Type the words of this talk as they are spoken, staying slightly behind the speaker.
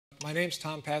My name's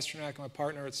Tom Pasternak. I'm a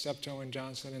partner at Steptoe &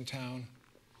 Johnson in town.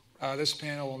 This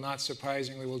panel will not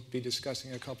surprisingly will be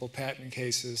discussing a couple patent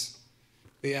cases,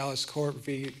 the Alice Corp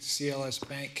v. CLS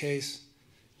Bank case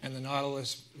and the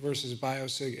Nautilus versus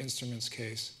Biosig Instruments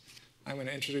case. I'm going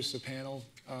to introduce the panel.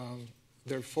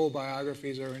 Their full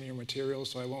biographies are in your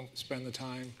materials, so I won't spend the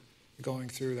time going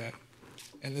through that.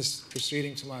 And this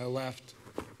proceeding to my left,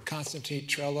 Constantine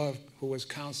Trela, who was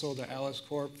counsel to Alice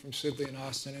Corp from Sidley and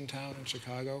Austin in town in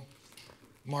Chicago.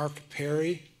 Mark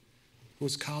Perry, who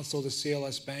was counsel to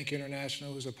CLS Bank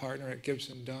International, who's a partner at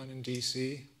Gibson, Dunn in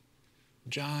DC.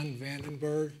 John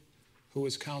Vandenberg, who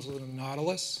was counsel to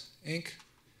Nautilus, Inc.,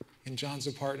 and John's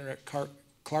a partner at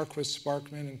Klarquist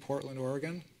Sparkman in Portland,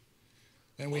 Oregon.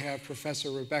 Then we have Professor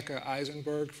Rebecca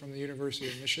Eisenberg from the University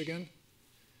of Michigan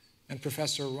and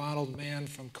Professor Ronald Mann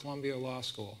from Columbia Law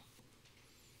School.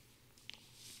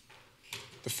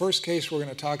 The first case we're going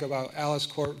to talk about, Alice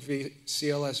Corp v.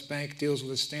 CLS Bank, deals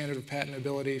with a standard of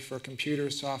patentability for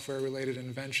computer software-related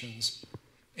inventions.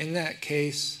 In that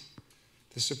case,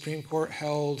 the Supreme Court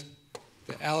held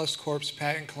that Alice Corp's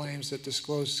patent claims that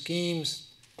disclose schemes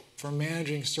for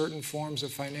managing certain forms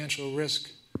of financial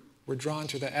risk were drawn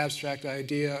to the abstract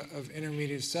idea of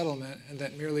intermediate settlement, and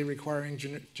that merely requiring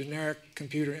generic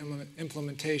computer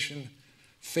implementation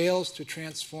fails to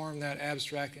transform that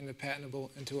abstract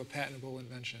into a patentable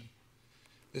invention.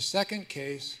 The second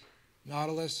case,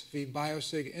 Nautilus v.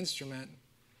 Biosig Instrument,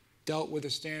 dealt with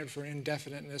a standard for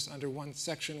indefiniteness under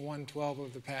Section 112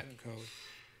 of the Patent Code.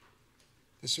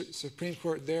 The Supreme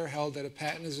Court there held that a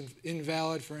patent is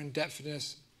invalid for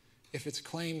indefiniteness if its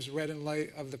claims read in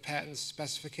light of the patent's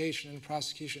specification and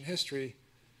prosecution history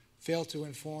fail to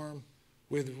inform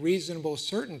with reasonable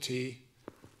certainty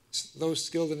those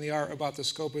skilled in the art about the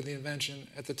scope of the invention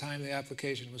at the time the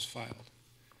application was filed.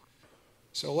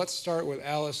 So let's start with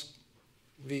Alice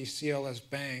v. CLS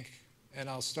Bank, and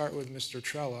I'll start with Mr.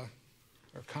 Trela,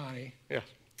 or Connie. Yeah,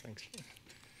 thanks.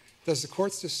 Does the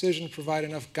court's decision provide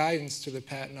enough guidance to the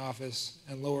Patent Office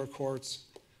and lower courts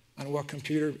on what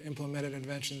computer-implemented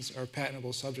inventions are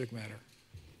patentable subject matter?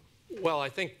 Well, I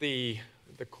think the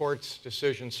court's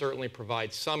decision certainly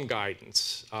provides some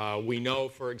guidance. We know,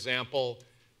 for example,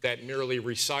 that merely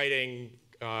reciting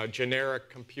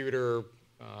generic computer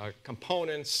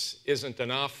components isn't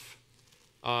enough.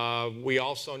 We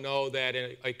also know that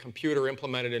a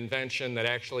computer-implemented invention that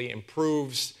actually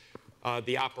improves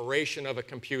the operation of a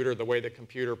computer, the way the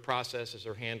computer processes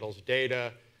or handles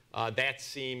data, that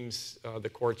seems, the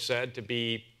court said, to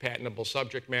be patentable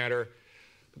subject matter.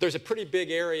 But there's a pretty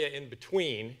big area in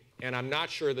between, and I'm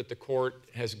not sure that the court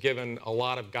has given a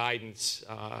lot of guidance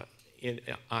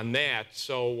on that.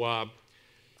 So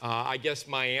I guess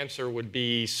my answer would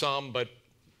be some, but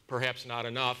perhaps not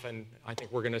enough. And I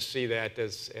think we're going to see that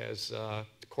as the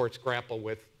courts grapple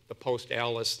with the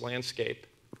post-Alice landscape.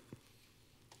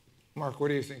 Mark, what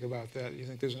do you think about that? Do you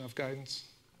think there's enough guidance?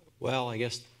 Well, I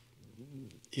guess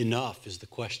enough is the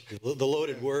question, the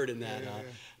loaded word in that.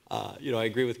 You know, I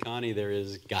agree with Connie. There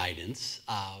is guidance,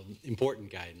 important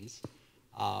guidance.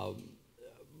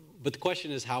 But the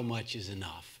question is, how much is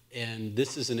enough? And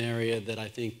this is an area that I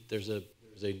think there's a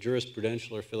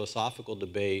jurisprudential or philosophical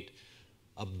debate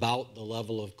about the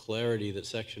level of clarity that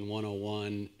Section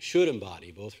 101 should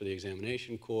embody, both for the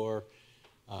examination corps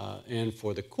and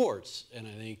for the courts. And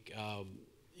I think,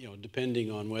 you know,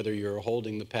 depending on whether you're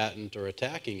holding the patent or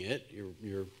attacking it,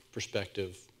 your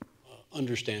perspective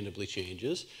understandably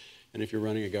changes. And if you're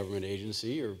running a government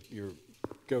agency, your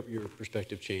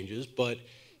perspective changes. But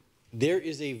there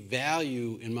is a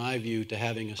value, in my view, to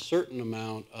having a certain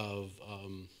amount of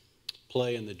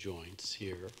play in the joints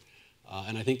here.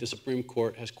 And I think the Supreme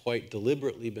Court has quite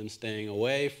deliberately been staying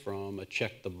away from a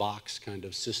check-the-box kind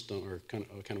of system or kind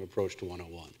of approach to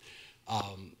 101.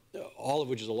 All of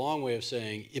which is a long way of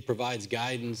saying it provides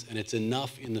guidance, and it's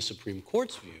enough in the Supreme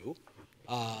Court's view,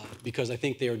 because I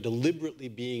think they are deliberately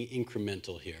being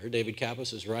incremental here. David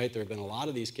Kappas is right. There have been a lot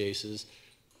of these cases,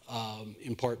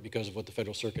 in part because of what the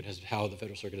Federal Circuit how the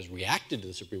Federal Circuit has reacted to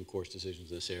the Supreme Court's decisions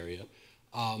in this area.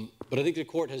 But I think the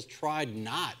court has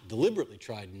deliberately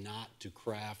tried not to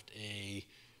craft a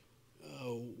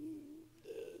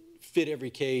fit every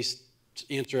case,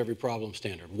 answer every problem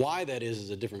standard. Why that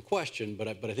is a different question, but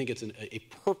I think it's a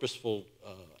purposeful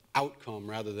outcome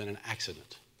rather than an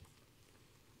accident.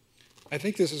 I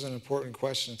think this is an important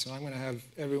question, so I'm going to have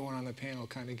everyone on the panel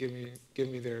kind of give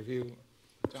me their view.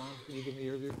 John, can you give me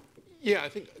your view? Yeah, I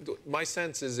think my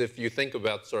sense is if you think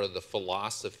about sort of the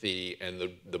philosophy and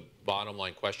the bottom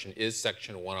line question, is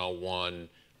Section 101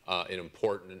 an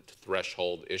important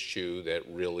threshold issue that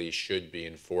really should be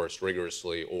enforced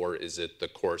rigorously, or is it the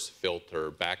coarse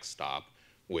filter backstop?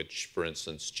 which, for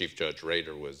instance, Chief Judge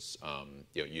Rader was,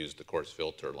 used the coarse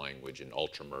filter language in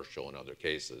ultramercial and other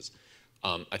cases.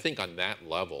 I think on that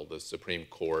level, the Supreme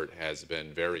Court has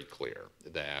been very clear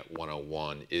that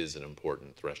 101 is an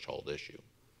important threshold issue.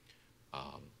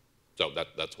 So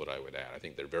that's what I would add. I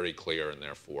think they're very clear, and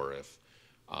therefore, if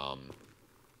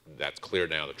that's clear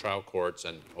now to the trial courts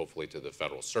and hopefully to the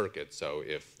Federal Circuit, so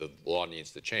if the law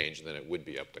needs to change, then it would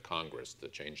be up to Congress to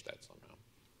change that somehow.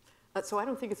 So I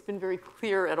don't think it's been very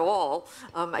clear at all.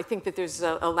 I think that there's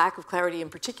a lack of clarity in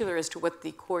particular as to what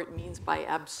the court means by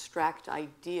abstract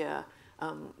idea.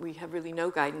 We have really no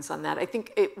guidance on that. I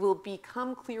think it will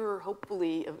become clearer,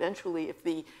 hopefully, eventually, if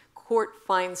the court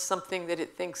finds something that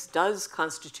it thinks does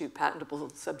constitute patentable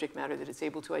subject matter that it's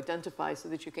able to identify so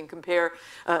that you can compare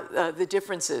the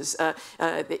differences.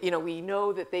 We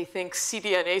know that they think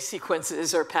cDNA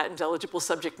sequences are patent-eligible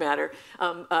subject matter.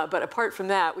 But apart from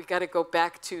that, we've got to go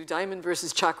back to Diamond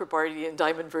versus Chakrabarty and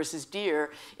Diamond versus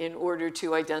Deere in order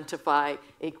to identify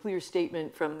a clear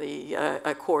statement from the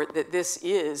court that this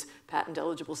is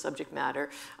patent-eligible subject matter.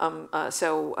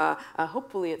 So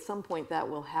hopefully at some point that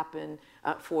will happen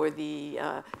for the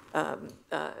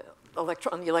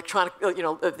electronic,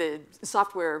 the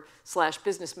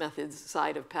software/business methods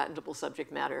side of patentable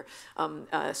subject matter.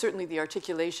 Certainly the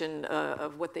articulation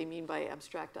of what they mean by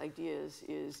abstract ideas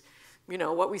is,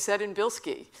 what we said in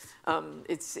Bilski.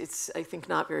 It's I think,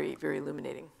 not very, very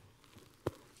illuminating.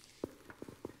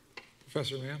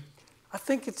 Professor Mann? I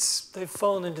think they've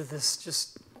fallen into this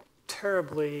just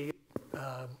terribly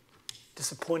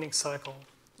disappointing cycle.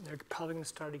 They're probably going to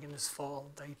start again this fall.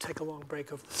 They take a long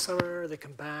break over the summer. They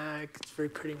come back. It's very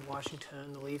pretty in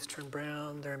Washington. The leaves turn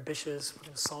brown. They're ambitious. We're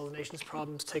going to solve the nation's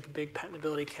problems, take a big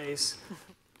patentability case.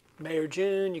 May or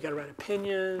June, you got to write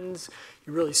opinions.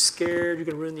 You're really scared. You're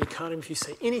going to ruin the economy if you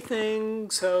say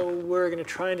anything. So we're going to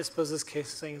try and dispose of this case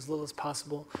saying as little as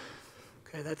possible.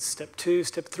 Okay, that's step 2.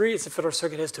 Step 3 is the Federal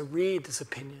Circuit has to read this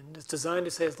opinion. It's designed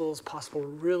to say as little as possible,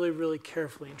 really, really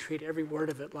carefully, and treat every word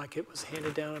of it like it was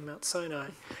handed down on Mount Sinai.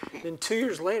 Then 2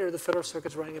 years later, the Federal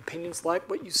Circuit's writing opinions like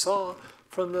what you saw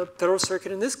from the Federal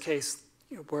Circuit in this case,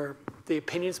 where the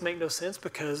opinions make no sense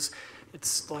because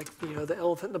it's like, the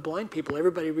elephant and the blind people.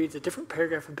 Everybody reads a different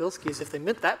paragraph of Bilski as if they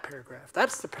meant that paragraph.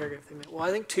 That's the paragraph they meant. Well,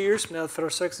 I think 2 years from now, the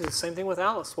Federal Circuit is the same thing with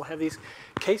Alice. We'll have these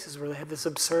cases where they have this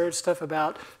absurd stuff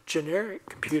about generic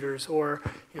computers or,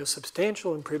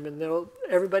 substantial improvement.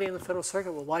 Everybody in the Federal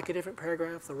Circuit will like a different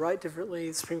paragraph. They'll write differently.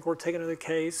 The Supreme Court will take another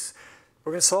case.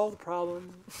 We're going to solve the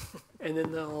problem. And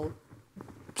then they'll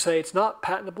say it's not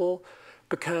patentable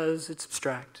because it's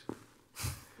abstract.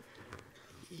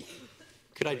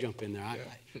 Could I jump in there?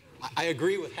 I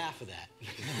agree with half of that.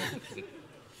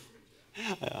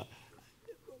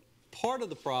 Part of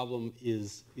the problem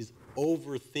is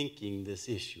overthinking this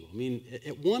issue. I mean,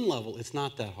 at one level, it's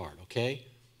not that hard, okay?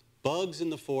 Bugs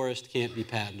in the forest can't be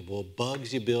patentable.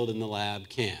 Bugs you build in the lab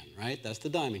can, right? That's the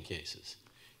diamond cases.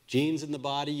 Genes in the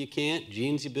body, you can't.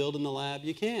 Genes you build in the lab,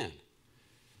 you can.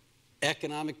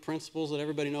 Economic principles that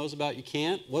everybody knows about, you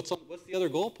can't. What's the other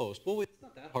goalpost? Well, it's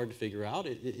not that hard to figure out.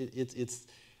 It's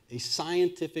a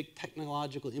scientific,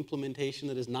 technological implementation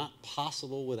that is not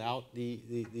possible without the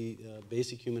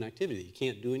basic human activity. You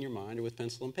can't do in your mind or with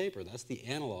pencil and paper. That's the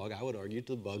analog, I would argue,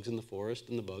 to the bugs in the forest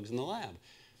and the bugs in the lab.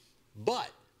 But,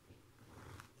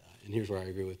 and here's where I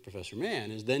agree with Professor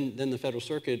Mann, is then the Federal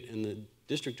Circuit and the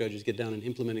district judges get down and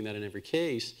implementing that in every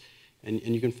case. And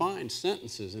you can find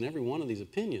sentences in every one of these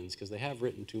opinions, because they have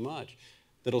written too much,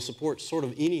 that'll support sort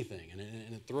of anything. And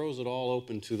it throws it all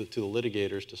open to the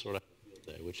litigators to sort of,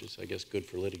 which is, I guess, good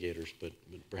for litigators, but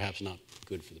perhaps not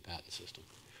good for the patent system.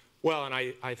 Well, and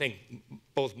I think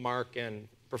both Mark and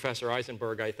Professor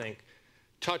Eisenberg, I think,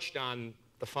 touched on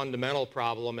the fundamental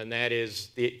problem, and that is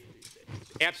the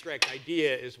abstract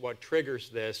idea is what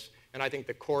triggers this. And I think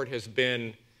the court has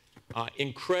been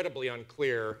incredibly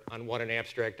unclear on what an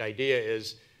abstract idea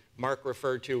is. Mark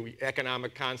referred to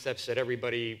economic concepts that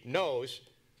everybody knows.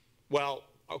 Well,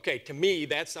 okay, to me,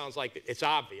 that sounds like it's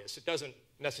obvious. It doesn't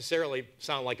necessarily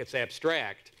sound like it's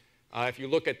abstract. If you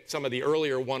look at some of the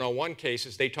earlier 101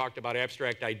 cases, they talked about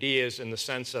abstract ideas in the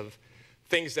sense of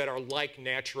things that are like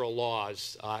natural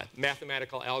laws,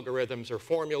 mathematical algorithms or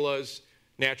formulas,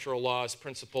 natural laws,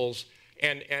 principles.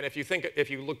 And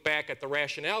if you look back at the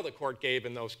rationale the court gave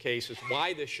in those cases,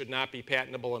 why this should not be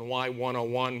patentable and why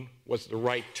 101 was the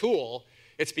right tool,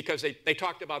 it's because they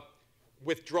talked about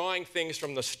withdrawing things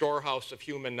from the storehouse of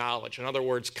human knowledge. In other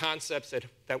words, concepts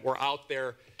that were out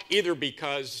there either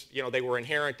because they were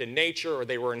inherent in nature or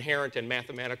they were inherent in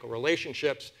mathematical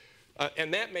relationships.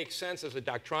 And that makes sense as a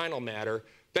doctrinal matter.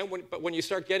 But when you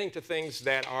start getting to things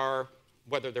that are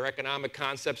whether they're economic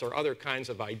concepts or other kinds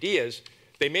of ideas.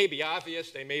 They may be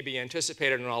obvious, they may be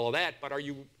anticipated and all of that, but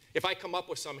if I come up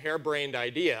with some harebrained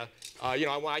idea,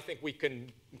 I think we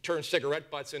can turn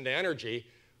cigarette butts into energy,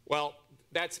 well,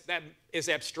 that is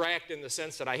abstract in the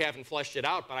sense that I haven't fleshed it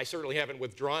out, but I certainly haven't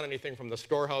withdrawn anything from the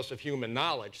storehouse of human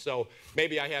knowledge. So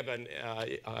maybe I have a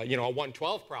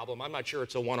 112 problem. I'm not sure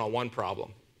it's a 101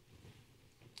 problem.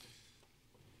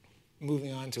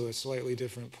 Moving on to a slightly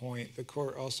different point, the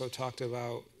court also talked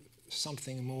about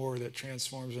something more that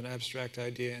transforms an abstract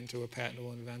idea into a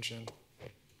patentable invention.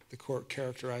 The court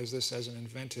characterized this as an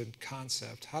invented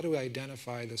concept. How do we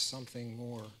identify the something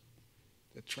more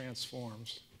that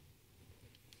transforms?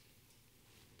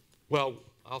 Well,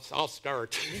 I'll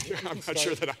start. I'm not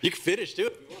sure that You can finish too.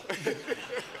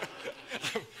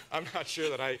 I'm not sure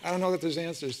that I don't know that there's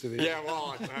answers to these. Yeah,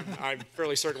 well, I'm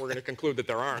fairly certain we're going to conclude that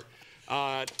there aren't.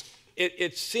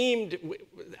 It seemed,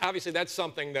 obviously that's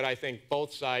something that I think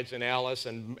both sides in Alice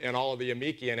and all of the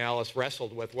amici in Alice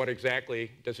wrestled with. What exactly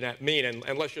does that mean?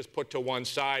 And let's just put to one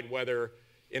side whether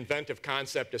inventive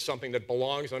concept is something that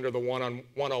belongs under the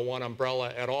 101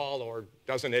 umbrella at all, or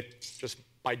doesn't it just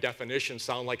by definition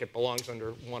sound like it belongs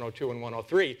under 102 and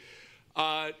 103.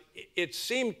 It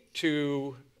seemed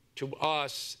to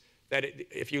us that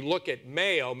if you look at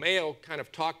Mayo kind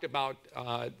of talked about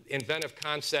inventive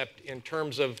concept in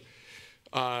terms of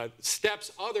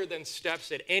steps other than steps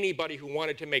that anybody who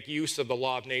wanted to make use of the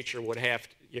law of nature would have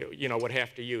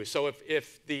to use. So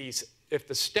if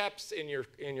the steps in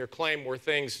your claim were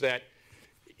things that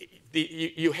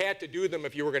you had to do them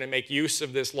if you were going to make use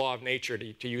of this law of nature,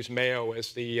 to use Mayo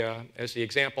as the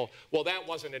example, well, that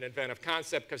wasn't an inventive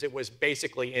concept because it was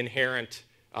basically inherent,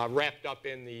 wrapped up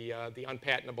in the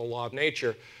unpatentable law of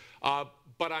nature.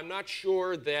 But I'm not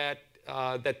sure that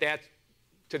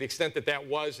to the extent that that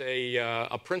was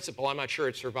a principle, I'm not sure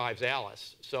it survives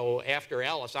Alice. So after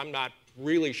Alice, I'm not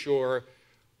really sure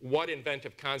what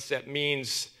inventive concept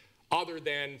means other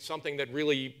than something that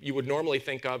really you would normally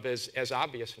think of as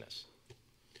obviousness.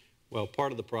 Well,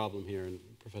 part of the problem here, and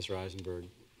Professor Eisenberg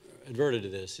adverted to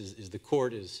this, is the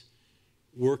court is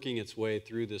working its way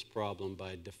through this problem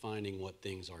by defining what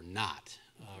things are not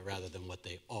rather than what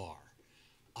they are.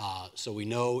 So we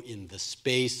know in the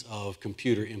space of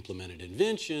computer-implemented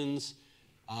inventions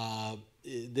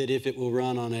that if it will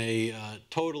run on a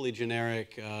totally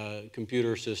generic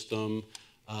computer system,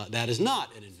 that is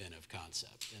not an inventive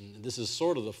concept. And this is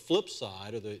sort of the flip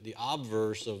side, or the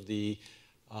obverse of the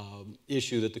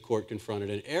issue that the court confronted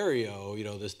in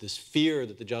Aereo, this fear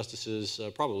that the justices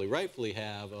probably rightfully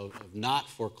have of not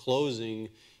foreclosing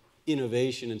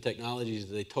innovation and technologies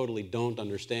that they totally don't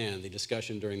understand. The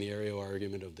discussion during the Aereo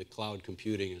argument of the cloud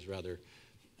computing is rather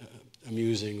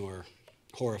amusing or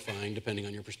horrifying, depending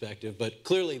on your perspective, but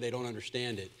clearly they don't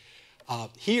understand it.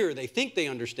 Here, they think they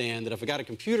understand that if I got a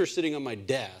computer sitting on my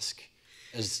desk,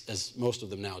 as most of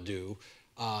them now do,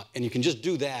 and you can just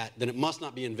do that, then it must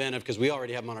not be inventive because we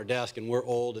already have them on our desk and we're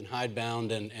old and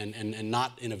hidebound and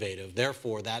not innovative.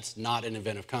 Therefore, that's not an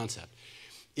inventive concept.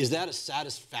 Is that a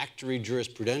satisfactory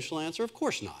jurisprudential answer? Of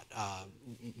course not,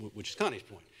 which is Connie's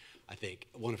point, I think,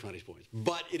 one of Connie's points.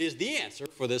 But it is the answer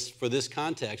for this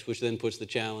context, which then puts the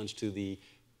challenge to the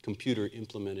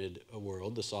computer-implemented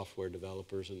world, the software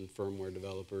developers and firmware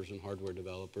developers and hardware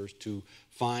developers, to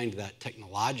find that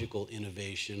technological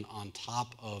innovation on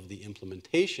top of the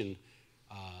implementation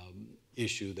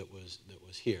issue that was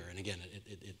here. And again,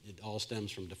 it all stems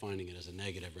from defining it as a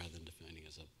negative rather than defining it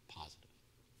as a positive.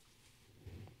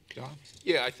 John?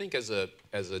 Yeah, I think as a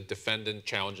defendant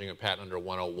challenging a patent under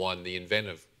 101, the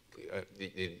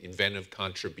inventive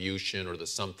contribution or the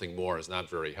something more is not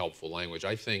very helpful language.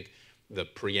 I think the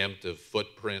preemptive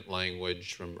footprint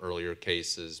language from earlier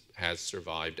cases has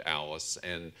survived Alice,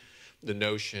 and the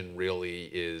notion really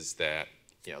is that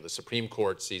the Supreme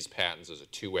Court sees patents as a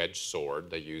two-edged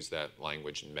sword. They use that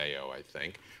language in Mayo, I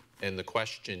think. And the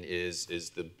question is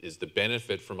the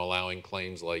benefit from allowing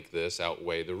claims like this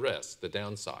outweigh the risk, the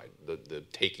downside, the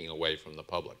taking away from the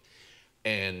public?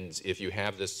 And if you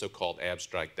have this so-called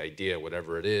abstract idea,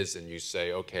 whatever it is, and you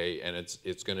say, okay, and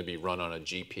it's going to be run on a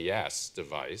GPS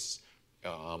device,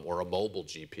 or a mobile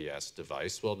GPS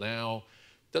device, well, now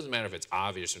it doesn't matter if it's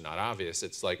obvious or not obvious.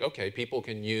 It's like, okay, people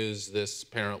can use this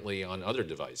apparently on other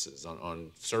devices,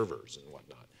 on servers and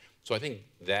whatnot. So I think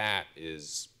that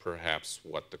is perhaps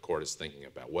what the court is thinking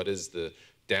about. What is the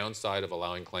downside of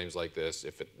allowing claims like this?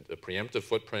 If the preemptive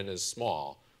footprint is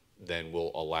small, then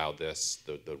we'll allow this.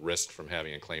 The risk from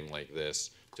having a claim like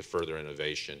this to further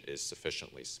innovation is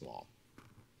sufficiently small.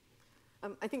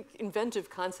 I think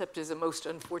inventive concept is a most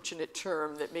unfortunate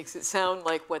term that makes it sound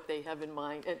like what they have in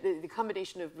mind. The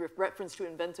combination of reference to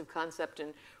inventive concept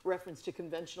and reference to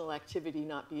conventional activity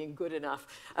not being good enough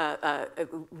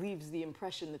leaves the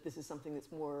impression that this is something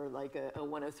that's more like a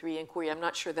 103 inquiry. I'm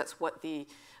not sure that's what the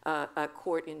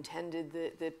court intended.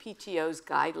 The PTO's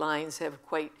guidelines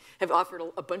have offered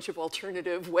a bunch of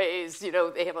alternative ways. You know,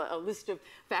 they have a list of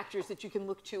factors that you can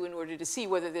look to in order to see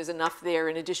whether there's enough there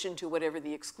in addition to whatever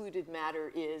the excluded matter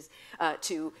is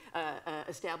to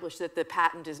establish that the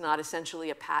patent is not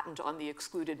essentially a patent on the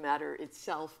excluded matter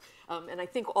itself. And I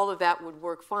think all of that would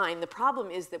work fine. The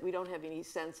problem is that we don't have any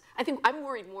sense. I think I'm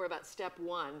worried more about step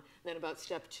 1 than about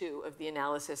step 2 of the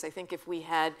analysis. I think if we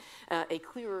had a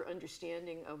clearer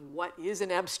understanding of what is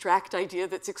an abstract idea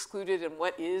that's excluded and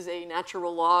what is a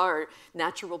natural law or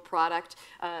natural product,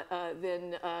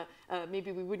 then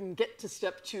maybe we wouldn't get to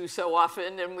step 2 so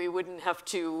often, and we wouldn't have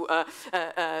to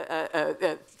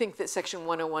think that Section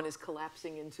 101 is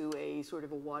collapsing into a sort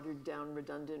of a watered down,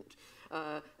 redundant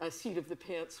seat of the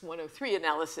pants 103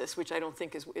 analysis, which I don't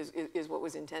think is what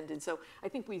was intended. So I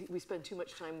think we spend too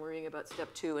much time worrying about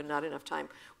step 2 and not enough time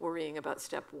worrying about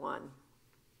step 1.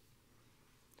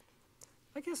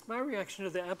 I guess my reaction to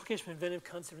the application of inventive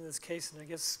concept in this case, and I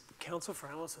guess counsel for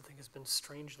Alice, I think, has been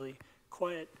strangely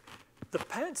quiet. The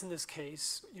patents in this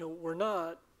case, you know, were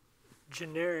not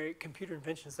generic computer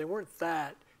inventions. They weren't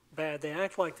that bad. They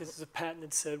act like this is a patent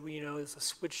that said, well, you know, there's a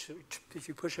switch, if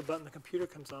you push a button, the computer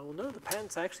comes on. Well, no, the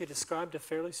patents actually described a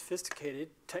fairly sophisticated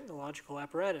technological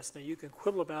apparatus. Now, you can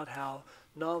quibble about how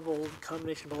novel the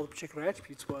combination of all the particular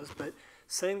attributes was, but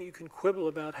saying that you can quibble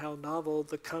about how novel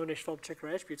the combination of all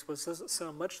particular attributes was doesn't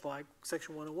sound much like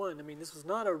Section 101. I mean, this was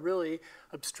not a really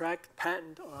abstract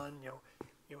patent on, you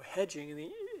know, hedging.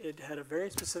 And it had a very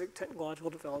specific technological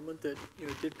development that, you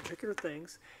know, did particular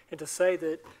things. And to say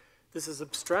that this is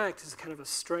abstract is kind of a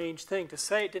strange thing. To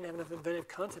say it didn't have enough inventive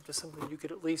concept is something you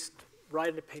could at least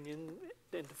write an opinion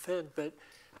and defend. But,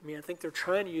 I mean, I think they're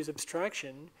trying to use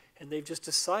abstraction, and they've just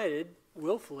decided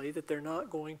willfully that they're not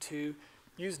going to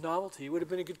use novelty. It would have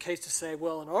been a good case to say,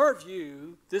 well, in our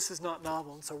view, this is not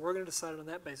novel, and so we're going to decide on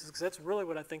that basis, because that's really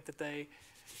what I think that they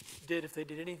did if they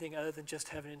did anything other than just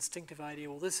have an instinctive idea,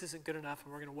 well, this isn't good enough,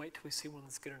 and we're going to wait till we see one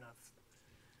that's good enough.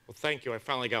 Well, thank you. I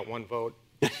finally got one vote.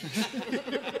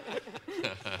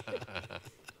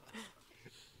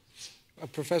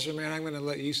 Professor Mann, I'm going to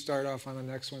let you start off on the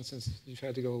next one since you've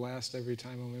had to go last every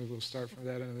time, and maybe we'll start from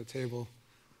that end of the table.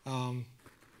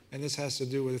 And this has to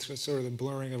do with sort of the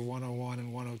blurring of 101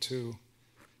 and 102.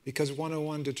 Because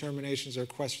 101 determinations are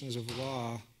questions of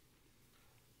law,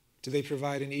 do they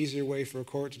provide an easier way for a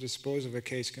court to dispose of a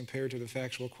case compared to the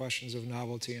factual questions of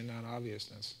novelty and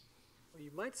non-obviousness? Well,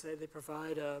 you might say they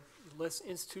provide a less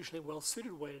institutionally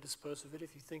well-suited way to dispose of it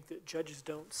if you think that judges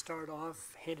don't start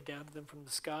off handed down to them from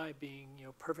the sky being, you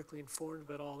know, perfectly informed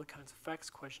about all the kinds of fact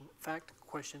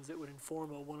questions that would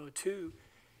inform a 102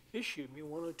 issue. I mean,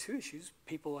 102 issues,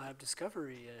 people have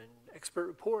discovery and expert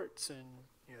reports and,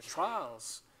 you know,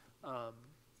 trials. I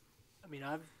mean,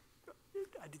 I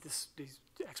do these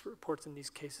expert reports in these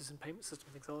cases and payment system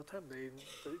things all the time.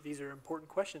 These are important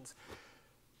questions.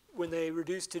 When they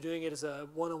reduce to doing it as a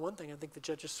one-on-one thing, I think the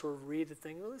judges sort of read the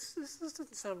thing, well, this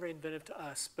doesn't sound very inventive to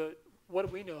us, but what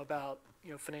do we know about,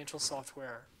 you know, financial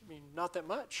software? I mean, not that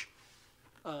much.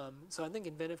 So I think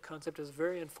inventive concept is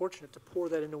very unfortunate to pour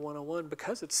that into 101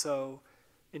 because it's so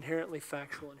inherently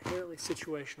factual, inherently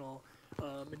situational,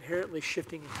 inherently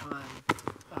shifting in time,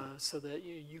 so that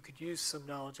you could use some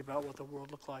knowledge about what the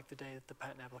world looked like the day that the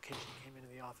patent application came into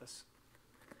the office.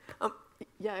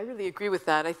 Yeah, I really agree with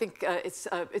that. I think it's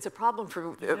a problem for...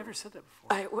 You've never said that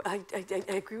before. I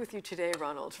agree with you today,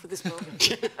 Ronald, for this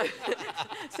moment.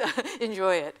 So,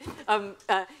 enjoy it. I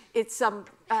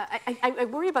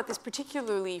worry about this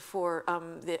particularly for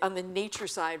on the nature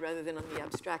side rather than on the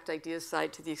abstract ideas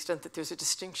side, to the extent that there's a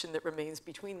distinction that remains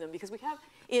between them. Because we have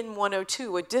in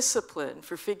 102 a discipline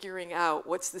for figuring out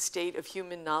what's the state of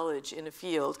human knowledge in a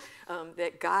field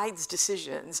that guides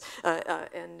decisions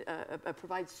and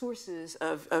provides sources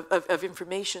of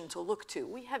information to look to.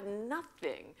 We have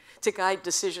nothing to guide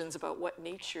decisions about what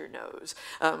nature knows.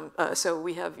 So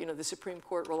we have, you know, the Supreme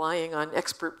Court relying on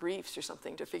expert briefs or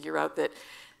something to figure out that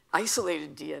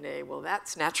isolated DNA, well,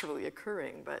 that's naturally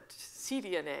occurring, but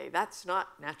cDNA, that's not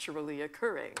naturally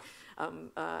occurring.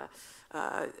 Or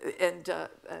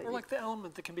like the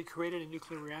element that can be created in a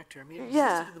nuclear reactor. I mean, it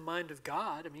yeah. existed in the mind of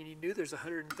God. I mean, he knew there's a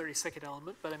 132nd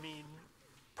element, but I mean,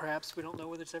 perhaps we don't know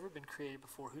whether it's ever been created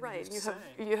before. Who Right, knows to say?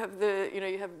 you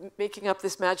have making up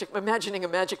this imagining a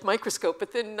magic microscope,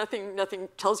 but then nothing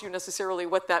tells you necessarily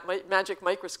what that magic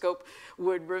microscope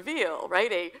would reveal,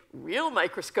 right? A real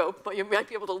microscope, but you might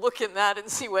be able to look in that and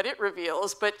see what it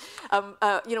reveals. But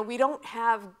we don't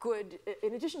have good,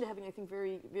 in addition to having, I think,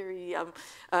 very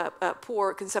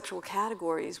poor conceptual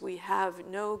categories, we have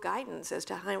no guidance as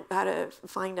to how to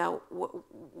find out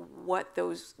what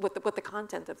the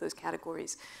content of those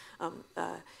categories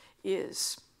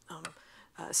is.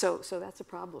 So that's a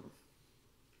problem.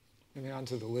 Moving on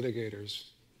to the litigators.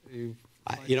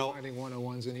 Finding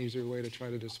 101's an easier way to try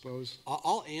to dispose?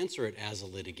 I'll answer it as a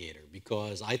litigator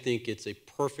because I think it's a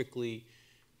perfectly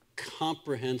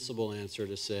comprehensible answer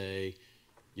to say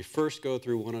you first go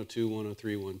through 102,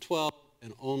 103, 112,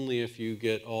 and only if you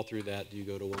get all through that do you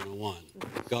go to 101.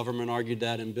 The government argued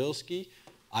that in Bilski.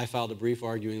 I filed a brief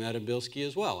arguing that in Bilski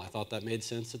as well. I thought that made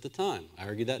sense at the time. I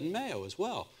argued that in Mayo as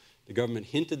well. The government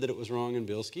hinted that it was wrong in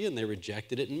Bilski, and they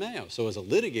rejected it in Mayo. So as a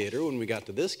litigator, when we got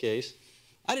to this case,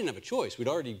 I didn't have a choice. We'd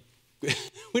already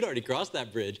crossed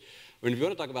that bridge. I mean, if you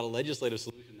want to talk about a legislative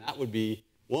solution, that would be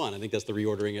one. I think that's the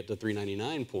reordering at the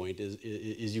 399 point,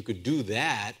 is you could do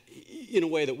that in a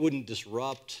way that wouldn't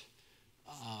disrupt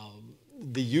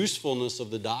the usefulness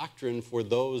of the doctrine for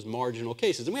those marginal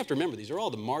cases. And we have to remember, these are all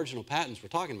the marginal patents we're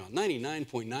talking about.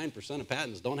 99.9% of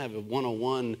patents don't have a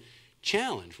 101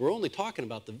 challenge. We're only talking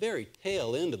about the very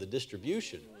tail end of the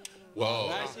distribution.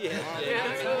 Whoa. I see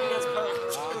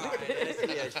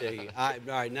all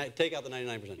right, now take out the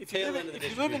 99%. If you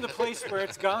live in the place where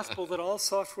it's gospel that all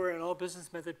software and all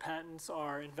business method patents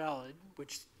are invalid,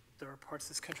 which there are parts of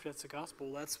this country that's the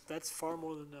gospel, that's far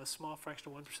more than a small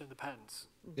fraction of 1% of the patents.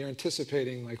 You're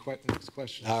anticipating my next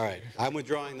question. All right, I'm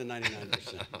withdrawing the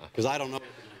 99% because I don't know.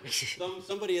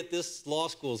 Somebody at this law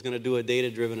school is going to do a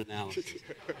data-driven analysis.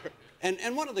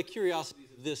 And one of the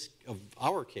curiosities of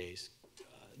our case,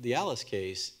 the Alice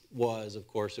case, was, of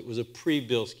course, it was a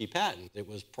pre-Bilski patent. It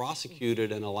was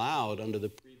prosecuted and allowed under the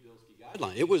pre-Bilski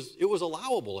guideline. It was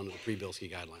allowable under the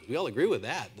pre-Bilski guidelines. We all agree with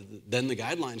that. Then the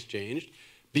guidelines changed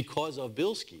because of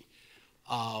Bilski.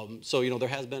 So, there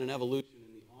has been an evolution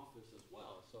in the office as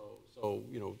well. So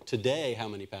today, how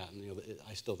many patents?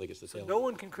 I still think it's the tail. No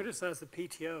one can criticize the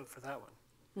PTO for that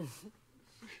one.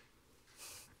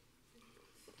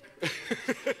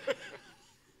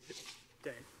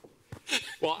 Dave.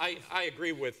 Well, I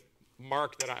agree with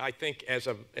Mark that I think as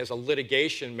a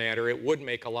litigation matter, it would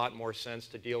make a lot more sense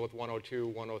to deal with 102,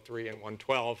 103, and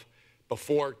 112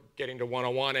 before getting to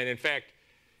 101. And in fact,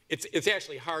 it's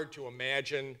actually hard to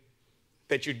imagine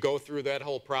that you'd go through that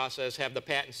whole process, have the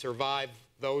patent survive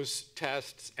those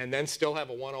tests, and then still have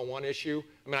a 101 issue.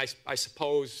 I mean, I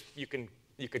suppose you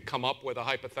could come up with a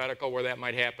hypothetical where that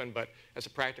might happen, but as a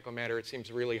practical matter, it seems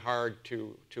really hard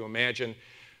to imagine.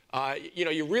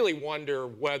 You really wonder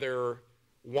whether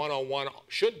 101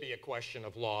 should be a question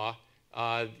of law.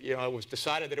 It was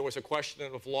decided that it was a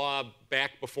question of law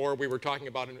back before we were talking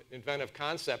about an inventive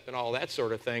concept and all that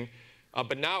sort of thing.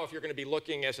 But now if you're going to be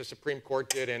looking, as the Supreme Court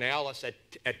did in Alice,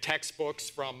 at textbooks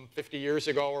from 50 years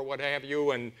ago or what have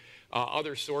you, and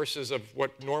other sources of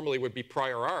what normally would be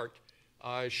prior art,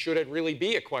 should it really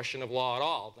be a question of law at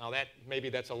all? Now, maybe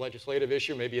that's a legislative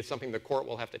issue.Maybe it's something the court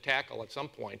will have to tackle at some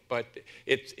point. But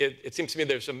it seems to me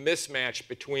there's a mismatch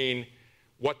between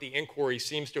what the inquiry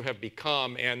seems to have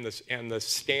become and the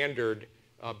standard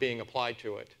being applied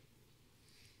to it.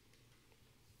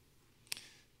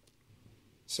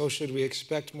 So should we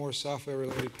expect more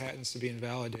software-related patents to be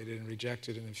invalidated and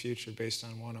rejected in the future based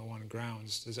on 101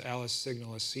 grounds? Does Alice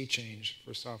signal a sea change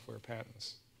for software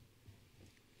patents?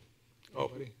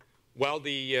 Anybody? Well,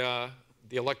 the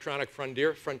Electronic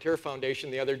Frontier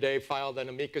Foundation the other day filed an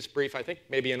amicus brief, I think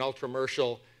maybe an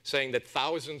ultramercial, saying that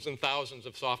thousands and thousands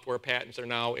of software patents are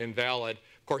now invalid.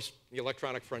 Of course, the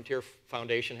Electronic Frontier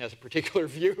Foundation has a particular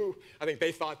view. I think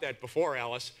they thought that before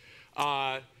Alice.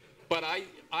 But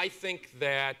I think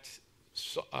that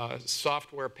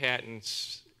software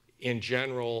patents in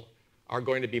general are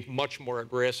going to be much more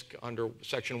at risk under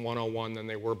Section 101 than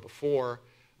they were before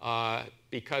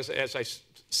because, as I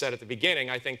said at the beginning,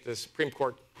 I think the Supreme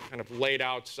Court kind of laid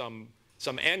out some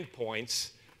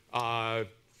endpoints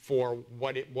for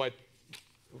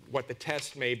what the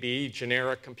test may be.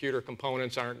 Generic computer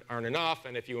components aren't enough,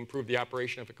 and if you improve the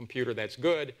operation of a computer, that's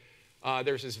good.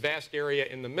 There's this vast area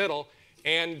in the middle.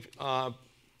 And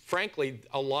frankly,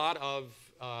 a lot of,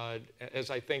 as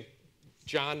I think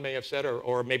John may have said,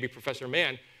 or maybe Professor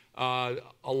Mann, a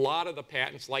lot of the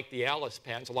patents, like the Alice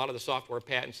patents, a lot of the software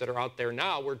patents that are out there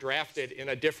now were drafted in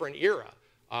a different era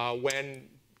when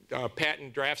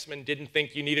patent draftsman didn't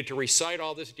think you needed to recite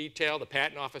all this detail. The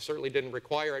patent office certainly didn't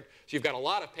require it. So you've got a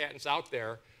lot of patents out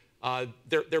there.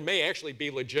 There may actually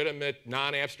be legitimate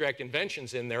non-abstract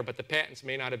inventions in there, but the patents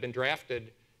may not have been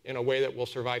drafted in a way that will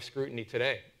survive scrutiny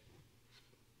today.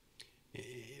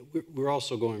 We're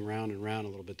also going round and round a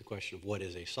little bit the question of what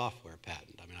is a software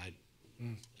patent. I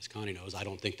mean, as Connie knows, I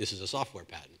don't think this is a software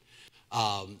patent.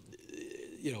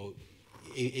 You know,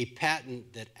 a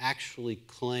patent that actually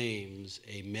claims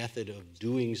a method of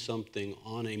doing something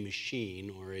on a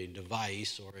machine or a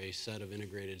device or a set of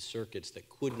integrated circuits that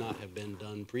could not have been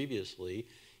done previously,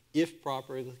 if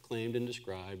properly claimed and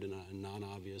described and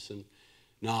non-obvious and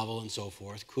novel and so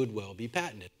forth, could well be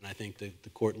patented. And I think the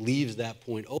court leaves that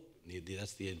point open.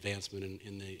 That's the advancement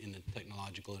in the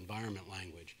technological environment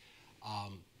language.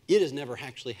 It has never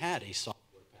actually had a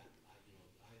software patent.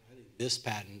 I think this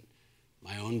patent,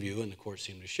 my own view, and the court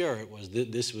seemed to share it, was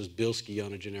that this was Biosig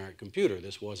on a generic computer.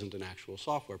 This wasn't an actual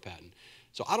software patent.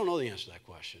 So I don't know the answer to that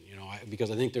question, you know, because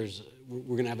I think we're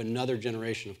going to have another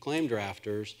generation of claim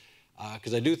drafters,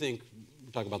 because I do think,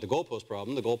 we talk about the goalpost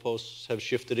problem, the goalposts have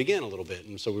shifted again a little bit,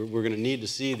 and so we're going to need to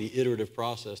see the iterative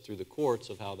process through the courts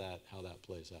of how that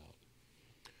plays out.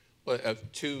 Well, I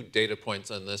have 2 data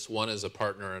points on this. One is a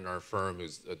partner in our firm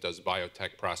who does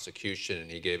biotech prosecution,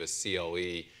 and he gave us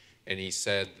CLE, and he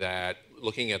said that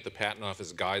looking at the Patent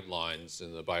Office guidelines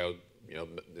in the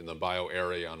bio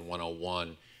area on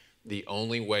 101, the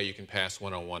only way you can pass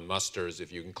 101 muster is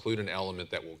if you include an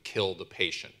element that will kill the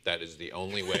patient. That is the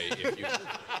only way. If you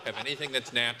have anything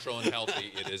that's natural and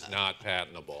healthy, it is not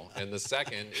patentable. And the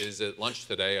second is at lunch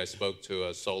today, I spoke to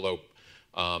a solo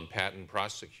patent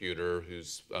prosecutor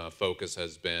whose focus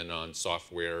has been on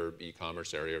software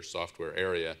e-commerce area or software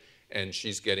area, and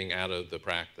she's getting out of the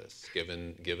practice,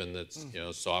 given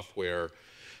that software,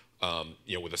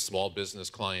 with a small business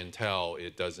clientele,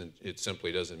 it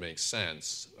simply doesn't make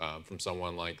sense from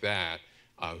someone like that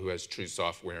who has true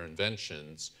software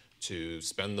inventions to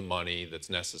spend the money that's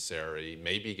necessary,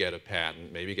 maybe get a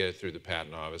patent, maybe get it through the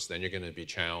patent office, then you're going to be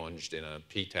challenged in a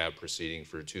PTAB proceeding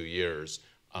for 2 years.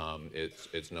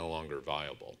 It's no longer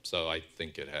viable. So I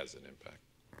think it has an impact.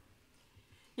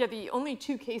 Yeah, the only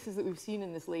 2 cases that we've seen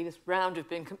in this latest round have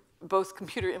been both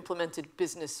computer-implemented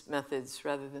business methods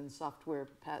rather than software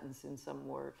patents in some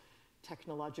more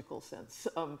technological sense.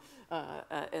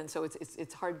 And so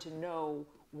it's hard to know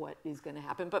what is going to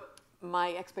happen. But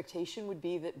my expectation would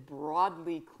be that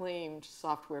broadly claimed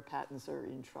software patents are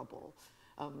in trouble.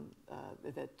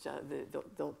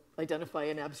 They'll identify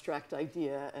an abstract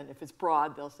idea, and if it's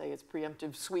broad, they'll say its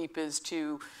preemptive sweep is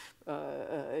too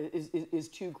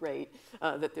great,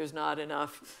 that there's not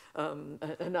enough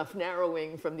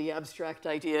narrowing from the abstract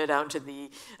idea down to the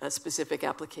specific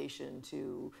application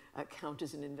to count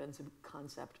as an inventive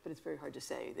concept. But it's very hard to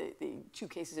say. The 2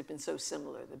 cases have been so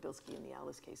similar. The Biosig and the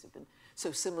Alice case have been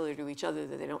so similar to each other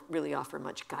that they don't really offer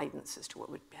much guidance as to what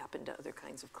would happen to other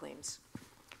kinds of claims.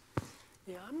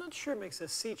 Yeah, I'm not sure it makes a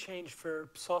sea change for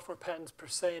software patents per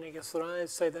se, and I guess when I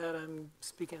say that, I'm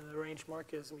speaking of the range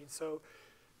markers. I mean, so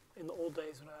in the old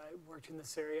days when I worked in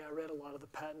this area, I read a lot of the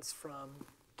patents from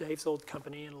Dave's old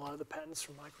company and a lot of the patents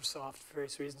from Microsoft for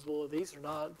various reasons. Well, these are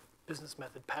not business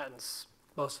method patents.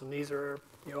 Most of them, these are,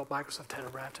 Microsoft had a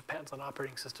raft of patents on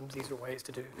operating systems. These are ways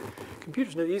to do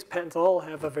computers. Now, these patents all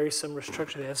have a very similar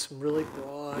structure. They have some really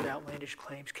broad, outlandish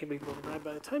claims capable of denied.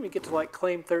 By the time you get to like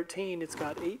claim 13, it's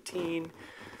got 18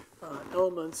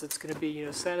 elements that's going to be,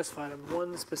 satisfied in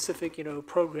one specific,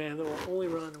 program that will only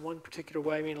run in one particular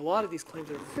way. I mean, a lot of these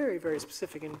claims are very, very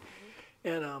specific, and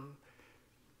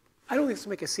I don't think it's to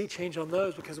make a sea change on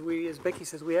those because we, as Becky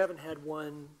says, we haven't had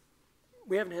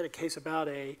a case about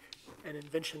an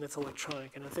invention that's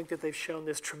electronic, and I think that they've shown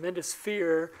this tremendous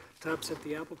fear to upset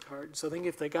the apple cart. And so I think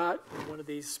if they got one of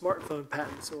these smartphone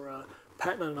patents or a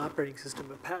patent on an operating system,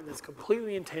 a patent that's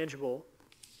completely intangible,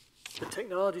 the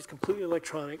technology is completely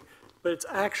electronic, but it's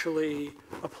actually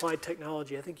applied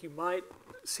technology, I think you might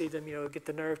see them, get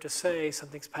the nerve to say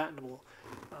something's patentable.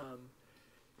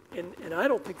 And I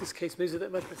don't think this case moves it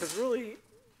that much because really,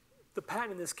 the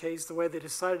patent in this case, the way they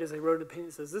decided is they wrote an opinion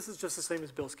that says this is just the same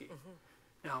as Biosig.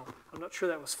 Now, I'm not sure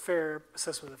that was fair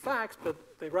assessment of the facts, but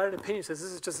they write an opinion that says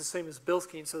this is just the same as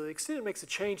Biosig, and so to the extent it makes a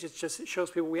change, it shows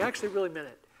people we actually really meant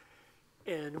it.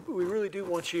 And we really do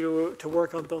want you to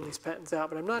work on throwing these patents out,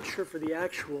 but I'm not sure for the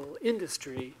actual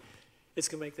industry it's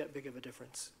going to make that big of a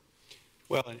difference.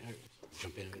 Well, I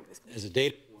jump in. As a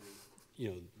data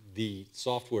point, the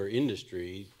software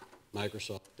industry,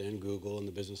 Microsoft and Google and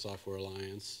the Business Software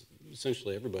Alliance,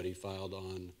 essentially everybody filed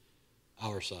on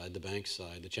our side, the bank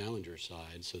side, the challenger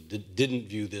side, so didn't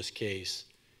view this case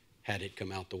had it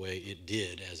come out the way it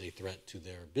did as a threat to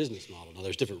their business model. Now,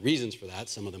 there's different reasons for that.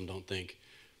 Some of them don't think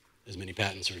as many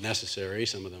patents are necessary.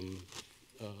 Some of them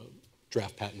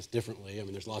draft patents differently. I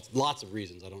mean, there's lots of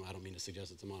reasons. I don't mean to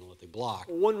suggest it's a monolithic block.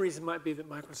 Well, one reason might be that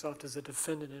Microsoft is a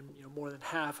defendant in more than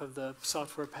half of the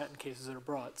software patent cases that are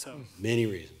brought. So many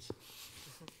reasons.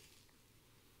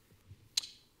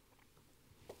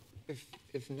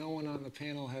 If no one on the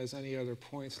panel has any other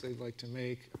points they'd like to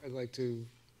make, I'd like to,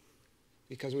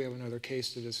 because we have another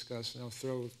case to discuss, now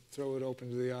throw it open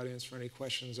to the audience for any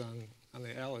questions on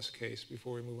the Alice case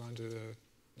before we move on to the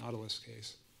Nautilus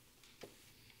case.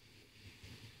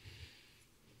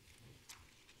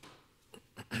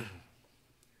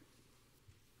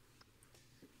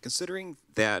 Considering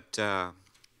that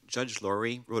Judge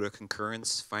Lurie wrote a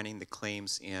concurrence finding the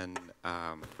claims in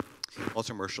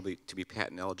ultramercial to be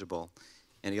patent eligible,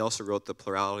 and he also wrote the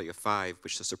plurality of 5,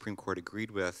 which the Supreme Court agreed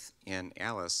with in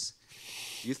Alice,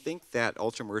 do you think that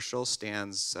ultramercial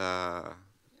stands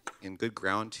in good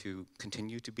ground to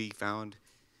continue to be found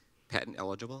patent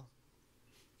eligible?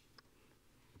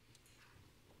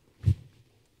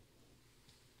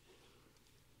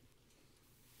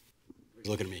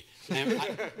 Look at me.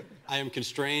 I am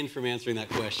constrained from answering that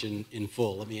question in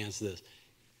full. Let me answer this.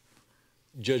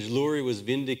 Judge Lurie was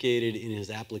vindicated in his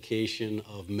application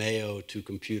of Mayo to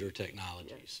computer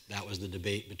technologies. That was the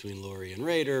debate between Lurie and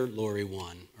Rader. Lurie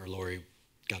won, or Lurie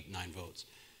got 9 votes.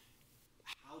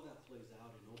 How that plays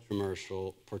out in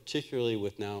ultramercial, particularly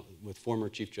with former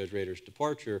Chief Judge Rader's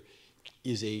departure,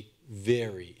 is a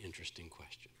very interesting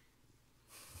question.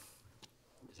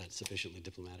 Is that sufficiently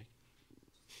diplomatic?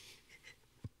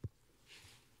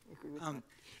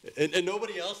 And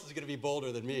nobody else is going to be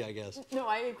bolder than me, I guess. No,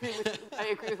 I agree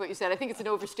with what you said. I think it's an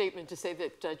overstatement to say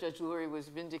that Judge Lurie was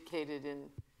vindicated in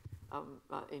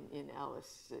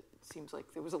Alice. It seems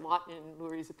like there was a lot in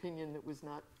Lurie's opinion that was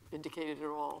not vindicated at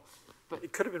all. But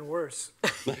it could have been worse.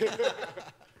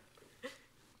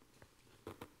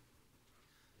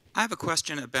 I have a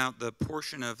question about the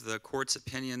portion of the court's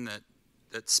opinion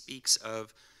that speaks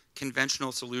of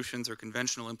conventional solutions or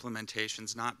conventional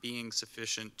implementations not being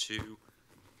sufficient to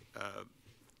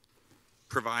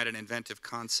provide an inventive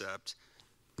concept.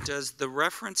 Does the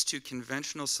reference to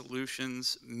conventional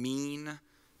solutions mean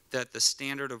that the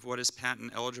standard of what is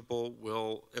patent eligible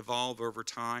will evolve over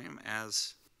time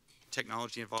as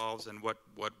technology evolves, and what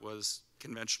was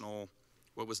conventional,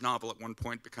 what was novel at one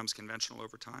point becomes conventional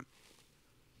over time?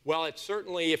 Well, it's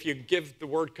certainly, if you give the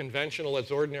word conventional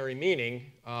its ordinary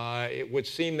meaning, it would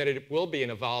seem that it will be an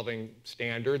evolving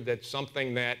standard, that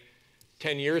something that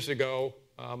 10 years ago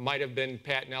might have been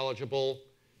patent eligible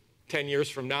 10 years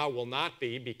from now will not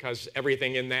be, because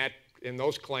everything in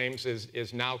those claims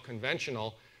is now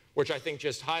conventional, which I think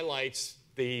just highlights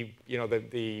the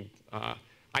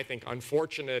I think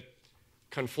unfortunate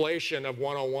conflation of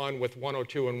 101 with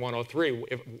 102 and 103.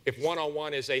 If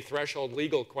 101 is a threshold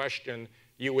legal question,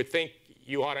 you would think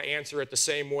you ought to answer it the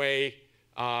same way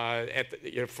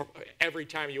every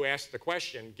time you ask the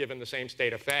question, given the same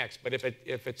state of facts. But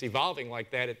if it's evolving like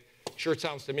that, it sure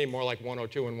sounds to me more like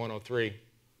 102 and 103.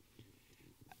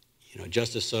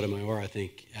 Justice Sotomayor, I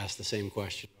think, asked the same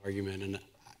argument, and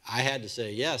I had to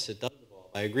say, yes, it does evolve.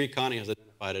 I agree Connie has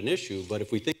identified an issue, but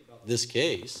if we think about this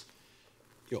case,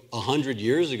 100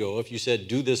 years ago, if you said,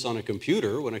 do this on a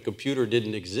computer, when a computer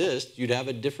didn't exist, you'd have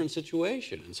a different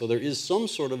situation. And so there is some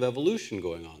sort of evolution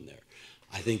going on there.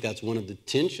 I think that's one of the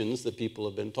tensions that people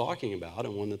have been talking about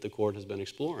and one that the court has been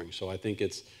exploring. So I think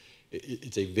it's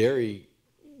a very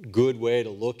good way to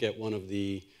look at one of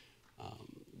the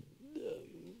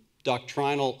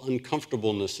doctrinal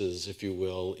uncomfortablenesses, if you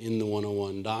will, in the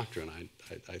 101 doctrine.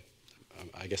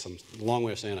 I guess I'm a long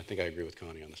way of saying I think I agree with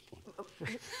Connie on this point.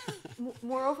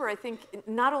 Moreover, I think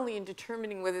not only in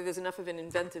determining whether there's enough of an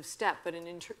inventive step, but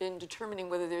in determining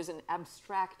whether there's an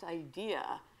abstract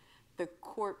idea, the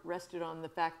court rested on the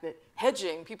fact that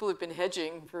hedging, people have been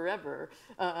hedging forever,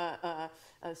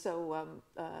 so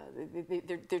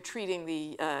they're treating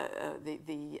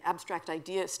the abstract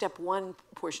idea, step 1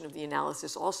 portion of the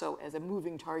analysis, also as a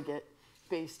moving target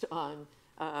based on,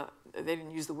 they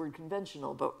didn't use the word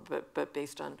conventional, but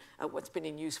based on what's been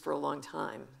in use for a long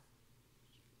time.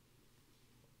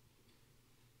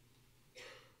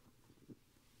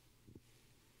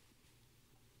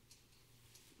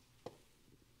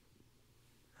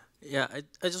 Yeah, I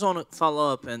just want to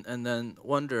follow up and then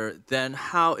wonder, then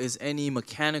how is any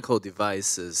mechanical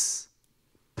devices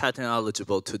patent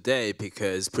eligible today?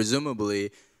 Because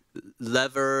presumably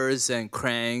levers and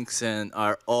cranks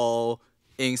are all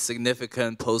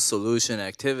insignificant post-solution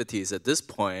activities at this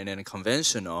point in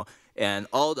conventional. And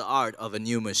all the art of a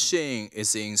new machine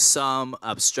is in some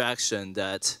abstraction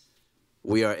that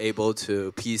we are able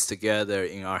to piece together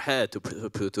in our head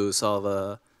to solve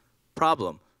a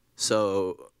problem.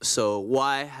 So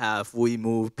why have we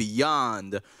moved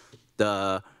beyond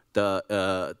the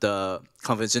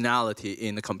conventionality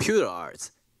in the computer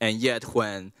arts, and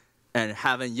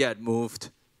haven't yet moved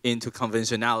into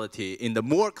conventionality in the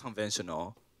more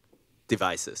conventional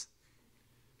devices?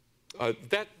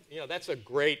 That's a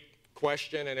great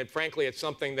question, and frankly, it's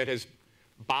something that has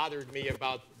bothered me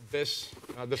about this,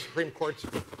 the Supreme Court's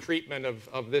treatment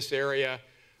of this area.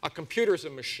 A computer's a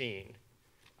machine.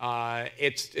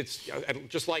 It's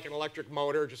just like an electric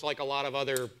motor, just like a lot of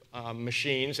other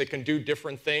machines. It can do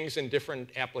different things in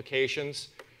different applications.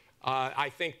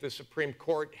 I think the Supreme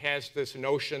Court has this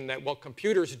notion that, well,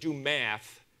 computers do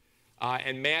math,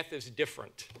 and math is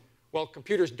different. Well,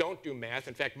 computers don't do math.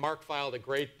 In fact, Mark filed a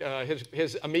great,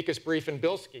 his amicus brief in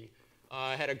Bilski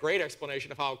had a great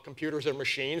explanation of how computers are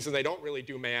machines, and they don't really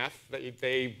do math.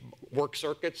 They work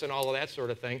circuits and all of that sort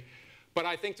of thing. But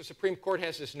I think the Supreme Court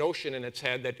has this notion in its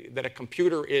head that a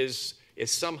computer is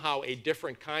somehow a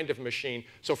different kind of machine.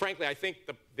 So frankly, I think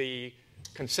the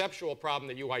conceptual problem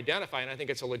that you identify, and I think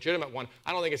it's a legitimate one,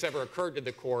 I don't think it's ever occurred to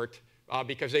the court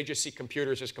because they just see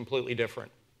computers as completely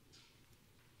different.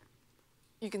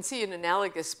 You can see an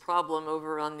analogous problem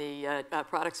over on the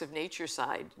products of nature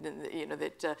side.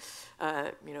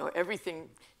 Everything,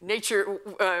 nature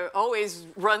always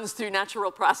runs through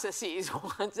natural processes.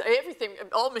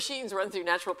 All machines run through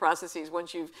natural processes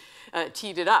once you've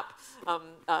teed it up.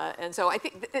 And so I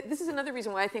think this is another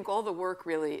reason why I think all the work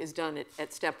really is done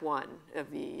at step one of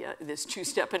this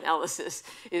two-step analysis,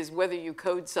 is whether you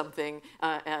code something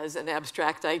as an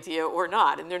abstract idea or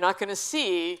not. And they're not going to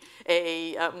see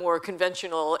a more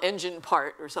conventional engine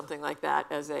part or something like that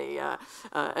as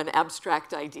an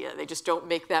abstract idea. They just don't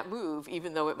make that move,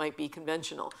 even though it might be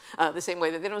conventional. The same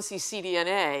way that they don't see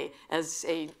cDNA as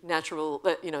a natural,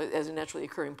 as a naturally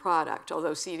occurring product,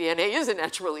 although cDNA is a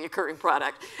naturally occurring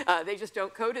product. They just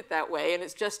don't code it that way, and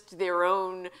it's just their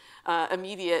own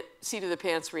immediate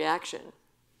seat-of-the-pants reaction.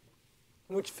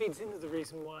 Which feeds into the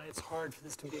reason why it's hard for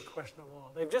this to be a question of law.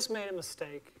 They've just made a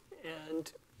mistake, and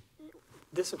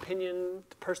this opinion,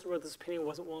 the person who wrote this opinion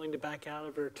wasn't willing to back out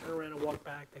of it or turn around and walk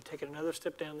back. They've taken another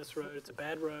step down this road. It's a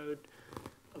bad road.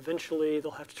 Eventually,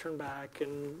 they'll have to turn back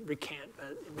and recant,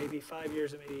 but it may be 5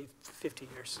 years, it may be 50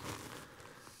 years.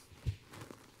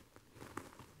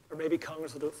 Or maybe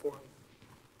Congress will do it for them.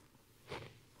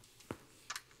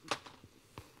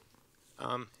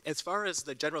 As far as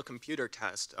the general computer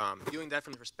test, viewing that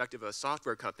from the perspective of a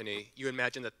software company, you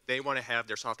imagine that they want to have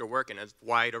their software work in as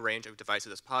wide a range of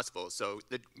devices as possible. So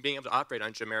being able to operate on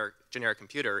a generic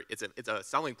computer, it's a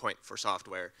selling point for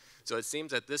software. So it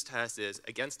seems that this test is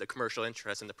against the commercial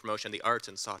interest in the promotion of the arts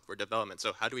and software development.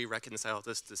 So how do we reconcile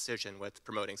this decision with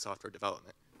promoting software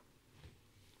development?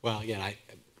 Well, again,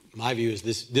 my view is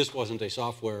this wasn't a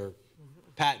software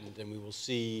patent, and we will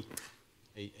see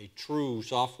a true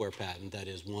software patent, that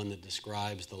is one that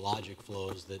describes the logic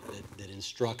flows that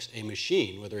instructs a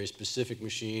machine, whether a specific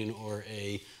machine or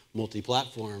a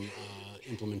multi-platform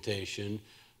implementation,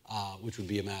 which would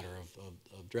be a matter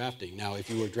of drafting. Now, if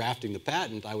you were drafting the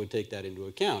patent, I would take that into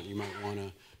account. You might want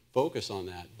to focus on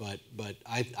that, but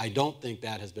I don't think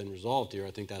that has been resolved here.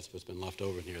 I think that's what's been left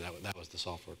over here. That was the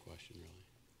software question, really,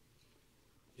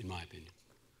 in my opinion.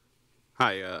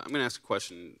 Hi, I'm going to ask a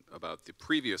question about the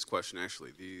previous question,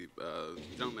 actually. The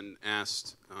gentleman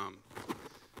asked,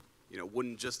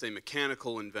 wouldn't just a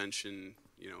mechanical invention,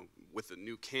 with a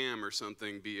new cam or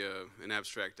something be an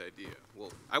abstract idea?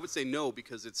 Well, I would say no,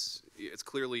 because it's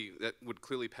clearly, that would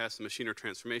clearly pass the machine or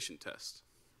transformation test,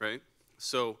 right?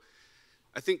 So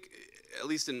I think, at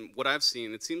least in what I've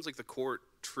seen, it seems like the court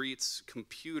treats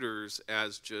computers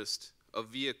as just a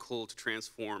vehicle to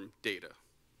transform data.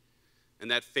 And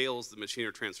that fails the machine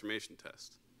or transformation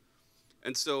test.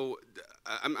 And so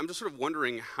I'm just sort of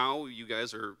wondering how you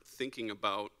guys are thinking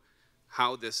about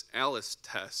how this Alice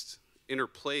test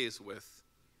interplays with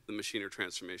the machine or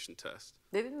transformation test.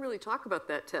 They didn't really talk about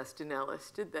that test in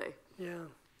Alice, did they? Yeah.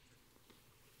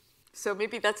 So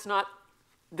maybe that's not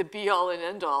the be-all and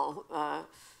end-all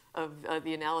of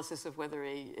the analysis of whether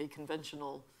a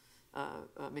conventional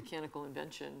mechanical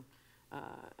invention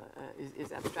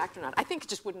is abstract or not. I think it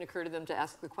just wouldn't occur to them to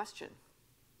ask the question.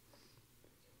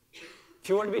 If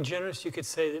you want to be generous, you could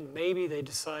say that maybe they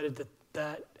decided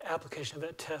that application of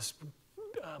that test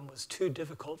was too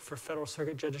difficult for Federal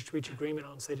Circuit judges to reach agreement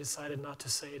on, so they decided not to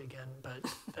say it again, but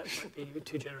that might be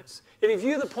too generous. If you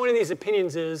view the point of these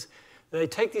opinions is that they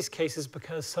take these cases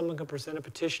because someone can present a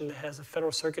petition that has a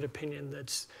Federal Circuit opinion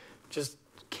that's just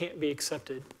can't be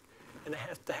accepted, and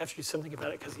they have to do something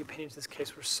about it because the opinions in this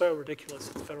case were so ridiculous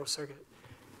at the Federal Circuit.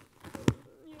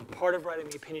 Part of writing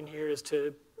the opinion here is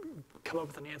to come up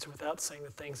with an answer without saying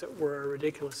the things that were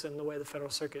ridiculous in the way the Federal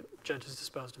Circuit judges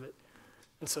disposed of it.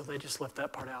 And so they just left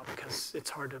that part out because it's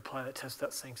hard to apply that test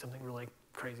without saying something really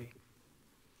crazy.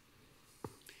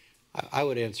 I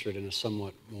would answer it in a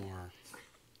somewhat more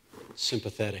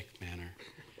sympathetic manner,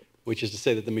 which is to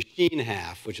say that the machine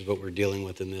half, which is what we're dealing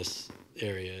with in this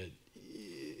area,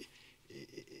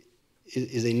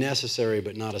 is a necessary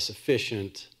but not a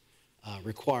sufficient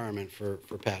requirement for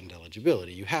patent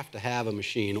eligibility. You have to have a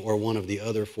machine or one of the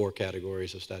other 4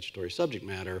 categories of statutory subject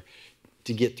matter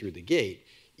to get through the gate.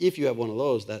 If you have one of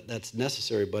those, that's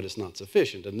necessary, but it's not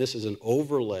sufficient. And this is an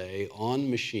overlay on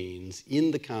machines in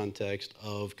the context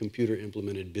of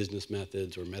computer-implemented business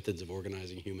methods or methods of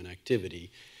organizing human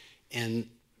activity. And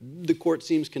the court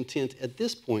seems content at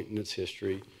this point in its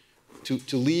history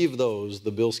to leave those,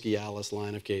 the Bilski-Alice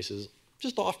line of cases,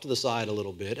 just off to the side a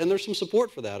little bit. And there's some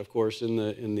support for that, of course, in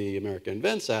the America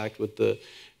Invents Act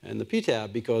and the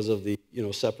PTAB because of the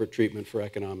separate treatment for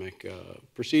economic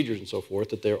procedures and so forth,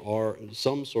 that there are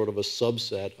some sort of a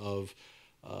subset of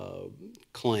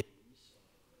claims,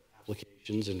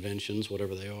 applications, inventions,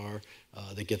 whatever they are,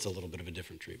 that gets a little bit of a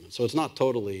different treatment. So it's not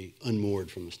totally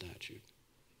unmoored from the statute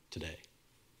today.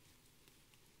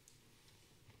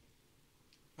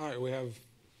 All right, we have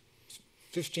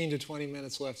 15 to 20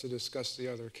 minutes left to discuss the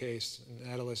other case,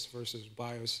 Nautilus versus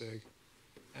Biosig.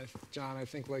 And John, I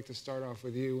think I'd like to start off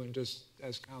with you and just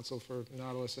as counsel for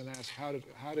Nautilus and ask how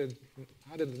did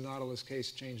the Nautilus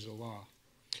case change the law?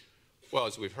 Well,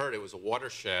 as we've heard, it was a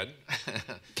watershed,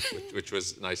 which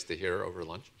was nice to hear over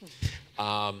lunch.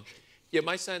 Yeah,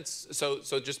 my sense, so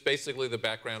just basically the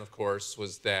background, of course,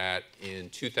 was that in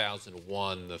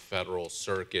 2001, the Federal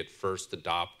Circuit first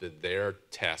adopted their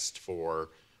test for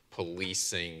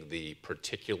policing the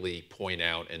particularly point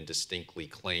out and distinctly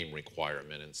claim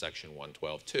requirement in section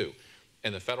 112.2.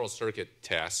 And the Federal Circuit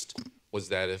test was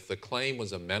that if the claim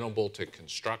was amenable to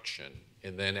construction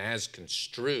and then as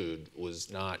construed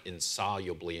was not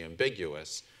insolubly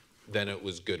ambiguous, then it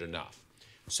was good enough.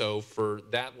 So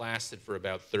that lasted for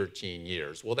about 13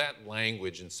 years. Well, that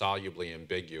language, insolubly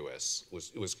ambiguous,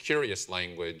 was curious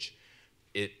language.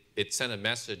 It sent a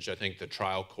message, I think, to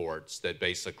trial courts that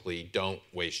basically don't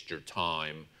waste your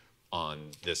time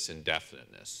on this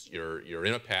indefiniteness. You're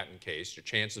in a patent case. Your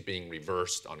chance of being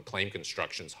reversed on claim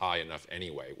construction is high enough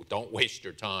anyway. Don't waste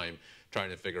your time trying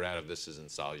to figure out if this is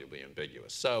insolubly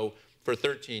ambiguous. So for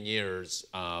 13 years,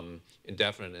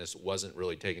 indefiniteness wasn't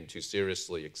really taken too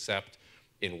seriously except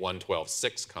in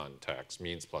 112.6 context,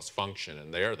 means plus function.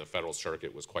 And there, the Federal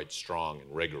Circuit was quite strong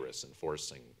and rigorous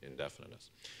enforcing indefiniteness.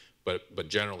 But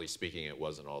generally speaking, it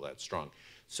wasn't all that strong.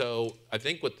 So I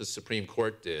think what the Supreme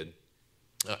Court did,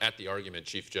 at the argument,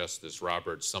 Chief Justice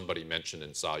Roberts, somebody mentioned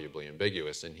insolubly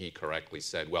ambiguous, and he correctly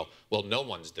said, well, no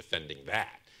one's defending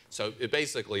that. So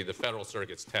basically, the Federal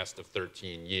Circuit's test of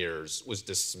 13 years was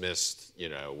dismissed,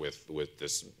 with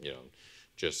this,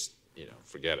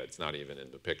 forget it. It's not even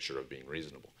in the picture of being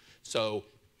reasonable. So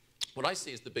what I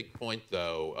see is the big point,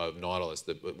 though, of Nautilus,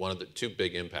 one of the 2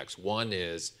 big impacts. One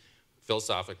is,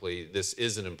 philosophically, this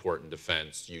is an important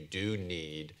defense. You do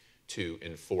need to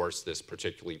enforce this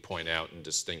particularly point out and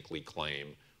distinctly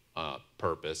claim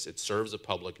purpose. It serves a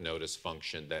public notice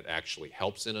function that actually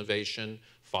helps innovation,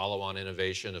 follow-on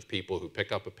innovation of people who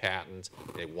pick up a patent,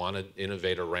 they want to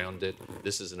innovate around it.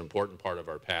 This is an important part of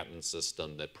our patent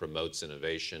system that promotes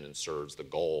innovation and serves the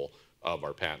goal of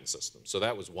our patent system. So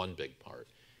that was one big part.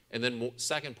 And then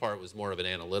second part was more of an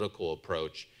analytical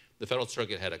approach. The Federal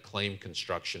Circuit had a claim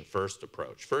construction first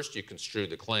approach. First, you construe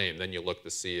the claim, then you look to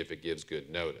see if it gives good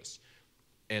notice.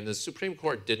 And the Supreme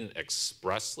Court didn't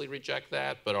expressly reject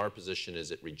that, but our position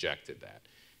is it rejected that.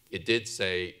 It did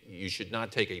say you should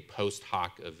not take a post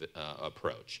hoc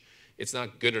approach. It's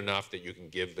not good enough that you can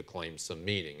give the claim some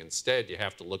meaning. Instead, you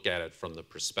have to look at it from the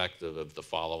perspective of the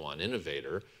follow-on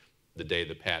innovator, the day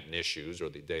the patent issues or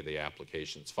the day the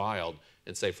application's filed,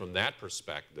 and say from that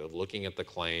perspective, looking at the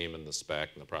claim and the spec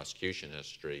and the prosecution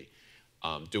history,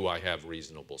 do I have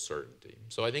reasonable certainty?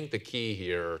 So I think the key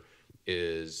here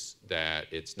is that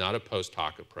it's not a post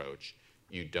hoc approach.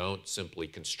 You don't simply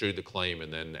construe the claim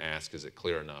and then ask, is it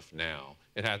clear enough now?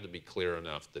 It had to be clear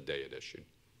enough the day it issued.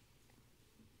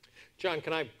 John,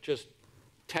 can I just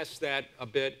test that a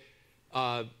bit?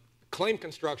 Claim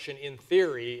construction, in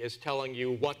theory, is telling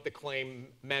you what the claim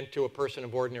meant to a person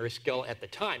of ordinary skill at the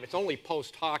time. It's only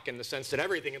post hoc in the sense that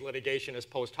everything in litigation is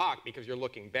post hoc because you're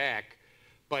looking back.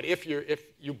 But if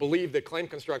you believe that claim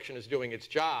construction is doing its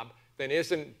job,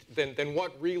 then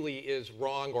what really is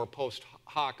wrong or post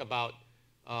hoc about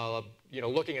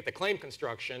looking at the claim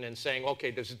construction and saying,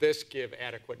 okay, does this give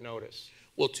adequate notice?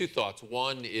 Well, two thoughts.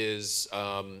 One is,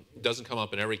 doesn't come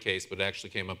up in every case, but it actually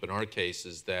came up in our case,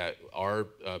 is that our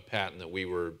patent that we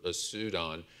were sued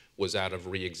on was out of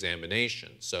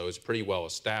re-examination. So it's pretty well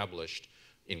established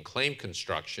in claim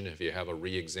construction. If you have a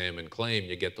re-examined claim,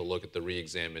 you get to look at the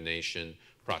re-examination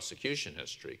prosecution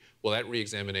history. Well, that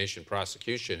re-examination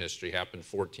prosecution history happened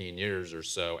 14 years or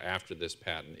so after this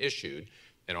patent issued.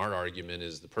 And our argument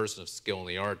is the person of skill in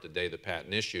the art the day the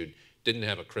patent issued didn't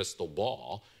have a crystal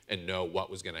ball and know what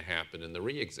was going to happen in the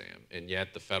re-exam. And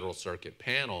yet the Federal Circuit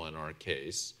panel in our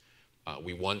case,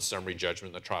 we won summary judgment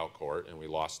in the trial court and we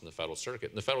lost in the Federal Circuit.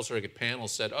 And the Federal Circuit panel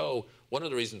said, oh, one of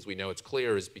the reasons we know it's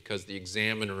clear is because the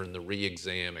examiner in the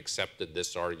re-exam accepted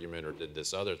this argument or did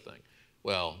this other thing.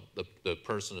 Well, the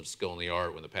person of skill in the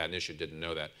art when the patent issued didn't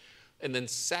know that. And then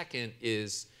second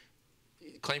is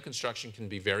claim construction can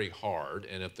be very hard,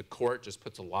 and if the court just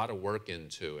puts a lot of work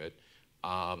into it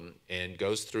and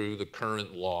goes through the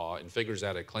current law and figures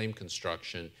out a claim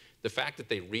construction, the fact that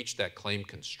they reach that claim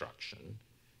construction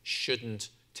shouldn't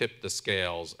tip the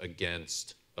scales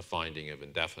against a finding of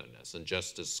indefiniteness. And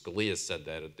Justice Scalia said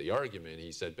that at the argument.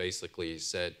 He said, basically, he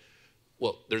said,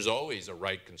 well, there's always a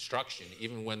right construction.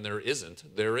 Even when there isn't,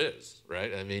 there is,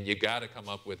 right? I mean, you got to come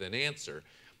up with an answer.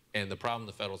 And the problem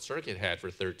the Federal Circuit had for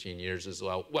 13 years is,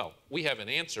 well, we have an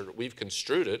answer. We've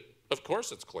construed it. Of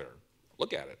course it's clear.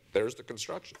 Look at it. There's the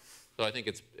construction. So I think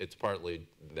it's partly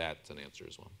that's an answer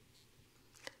as well.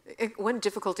 One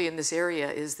difficulty in this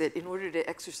area is that in order to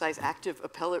exercise active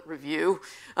appellate review,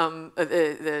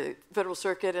 the Federal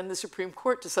Circuit and the Supreme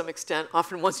Court, to some extent,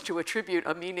 often wants to attribute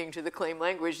a meaning to the claim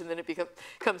language, and then it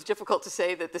becomes difficult to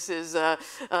say that this is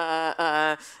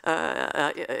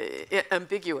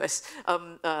ambiguous.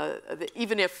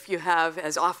 Even if you have,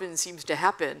 as often seems to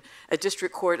happen, a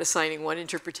district court assigning one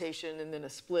interpretation and then a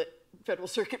split Federal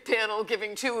Circuit panel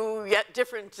giving two yet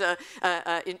different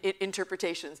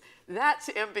interpretations. That's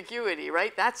ambiguity,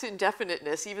 right? That's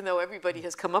indefiniteness, even though everybody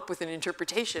has come up with an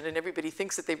interpretation and everybody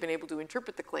thinks that they've been able to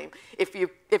interpret the claim. If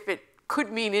it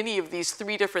could mean any of these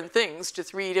three different things to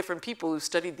three different people who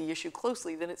studied the issue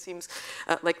closely, then it seems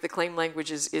like the claim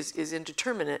language is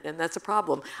indeterminate, and that's a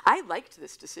problem. I liked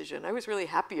this decision. I was really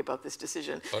happy about this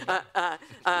decision. At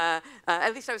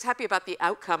least I was happy about the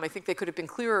outcome. I think they could have been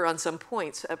clearer on some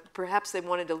points. Perhaps they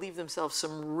wanted to leave themselves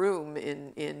some room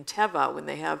in Teva when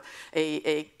they have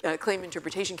a claim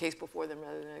interpretation case before them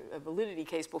rather than a validity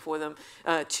case before them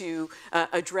to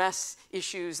address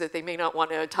issues that they may not want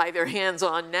to tie their hands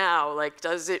on now. Like,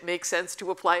 does it make sense to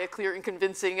apply a clear and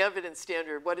convincing evidence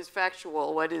standard? What is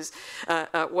factual? What is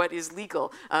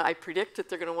legal? I predict that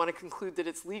they're going to want to conclude that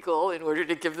it's legal in order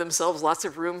to give themselves lots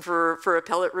of room for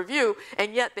appellate review.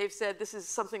 And yet they've said this is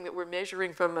something that we're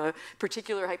measuring from a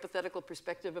particular hypothetical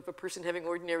perspective of a person having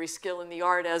ordinary skill in the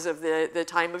art as of the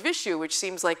time of issue, which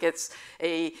seems like it's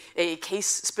a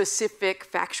case-specific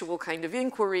factual kind of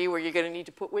inquiry where you're going to need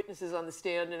to put witnesses on the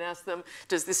stand and ask them,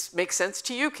 does this make sense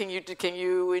to you? Can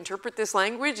you interpret this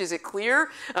language? Is it clear?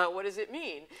 What does it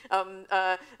mean?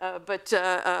 But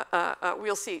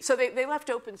we'll see. So they left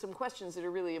open some questions that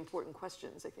are really important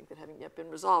questions, I think, that haven't yet been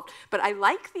resolved. But I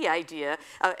like the idea,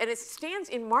 and it stands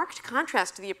in marked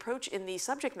contrast to the approach in the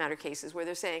subject matter cases where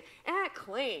they're saying,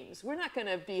 claims. We're not going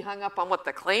to be hung up on what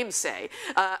the claims say.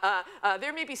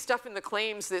 There may be stuff in the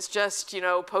claims that's just,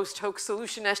 post-hoax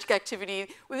solution-esque activity.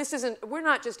 We're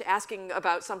not just asking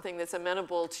about something that's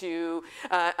amenable to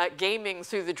gaming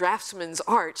through the draftsman's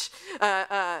art.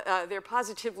 They're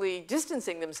positively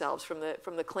distancing themselves from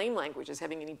the claim language as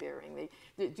having any bearing.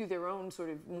 They do their own sort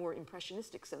of more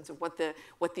impressionistic sense of what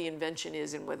the invention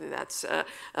is and whether that's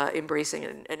embracing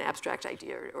an abstract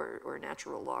idea or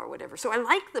natural law or whatever. So I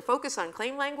like the focus on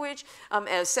claim language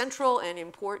as central and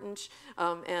important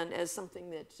and as something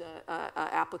that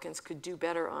applicants could do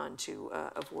better on to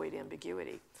avoid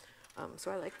ambiguity.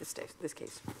 So I like this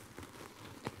case.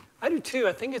 I do too.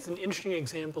 I think it's an interesting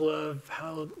example of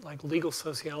how legal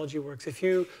sociology works. If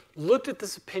you looked at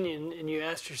this opinion and you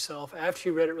asked yourself, after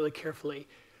you read it really carefully,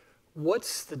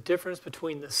 what's the difference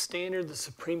between the standard the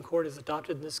Supreme Court has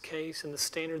adopted in this case and the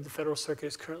standard the Federal Circuit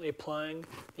is currently applying?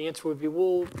 The answer would be,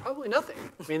 well, probably nothing.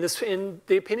 I mean,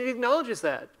 the opinion acknowledges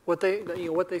that. What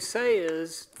they say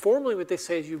is, formally what they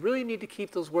say is you really need to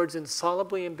keep those words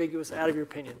insolubly ambiguous out of your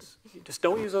opinions. You just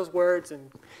don't use those words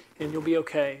and you'll be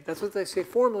okay. That's what they say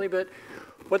formally, but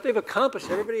what they've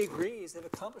accomplished, everybody agrees, they've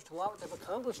accomplished a lot. What they've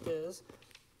accomplished is,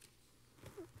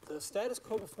 the status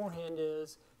quo beforehand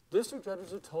is, District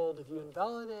judges are told if you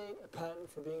invalidate a patent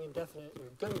for being indefinite,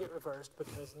 you're going to get reversed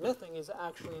because nothing is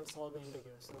actually insolubly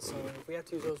ambiguous. And so if we have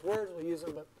to use those words, we'll use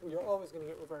them, but you're always going to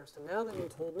get reversed. And now they're being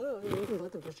told, no, you can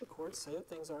let the district court say that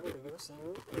things are ambiguous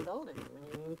and invalidate them,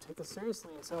 and you need to take this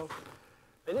seriously. And so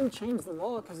they didn't change the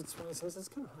law because it's one of these things that's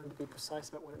kind of hard to be precise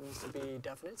about what it means to be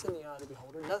definite. It's in the eye of the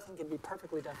beholder. Nothing can be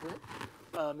perfectly definite.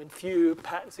 And few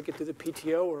patents that get through the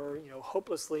PTO are,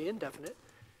 hopelessly indefinite.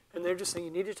 And they're just saying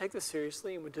you need to take this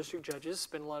seriously, and when district judges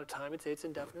spend a lot of time and say it's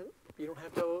indefinite, you don't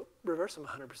have to reverse them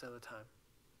 100% of the time.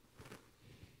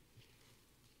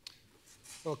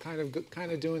 Well, kind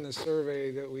of doing the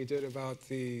survey that we did about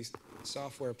the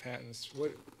software patents,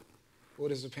 what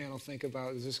does the panel think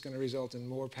about? Is this going to result in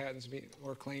more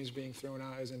more claims being thrown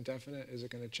out as indefinite? Is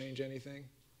it going to change anything?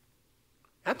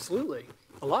 Absolutely,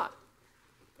 a lot.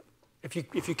 If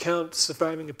you count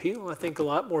surviving appeal, I think a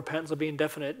lot more patents will be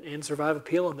indefinite and survive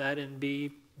appeal on that and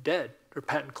be dead, or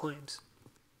patent claims.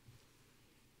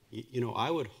 I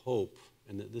would hope,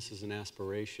 and that this is an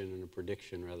aspiration and a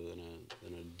prediction rather than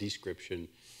a description,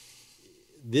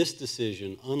 this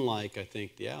decision, unlike, I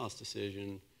think, the Alice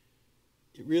decision,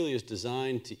 it really is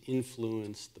designed to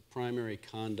influence the primary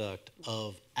conduct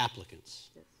of applicants,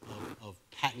 of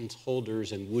patent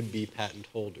holders and would-be patent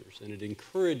holders. And it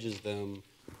encourages them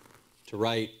to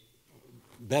write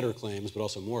better claims, but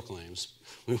also more claims,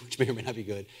 which may or may not be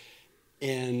good.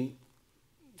 And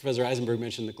Professor Eisenberg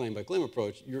mentioned the claim-by-claim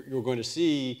approach. You're going to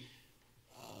see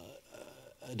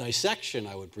a dissection,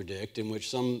 I would predict, in which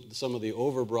some of the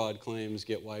overbroad claims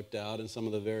get wiped out and some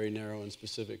of the very narrow and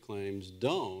specific claims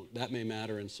don't. That may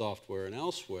matter in software and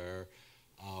elsewhere,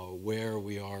 where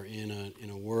we are in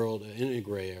a world, in a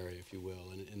gray area, if you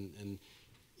will. And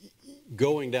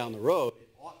going down the road,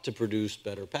 ought to produce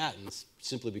better patents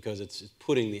simply because it's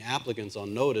putting the applicants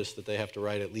on notice that they have to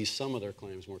write at least some of their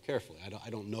claims more carefully. I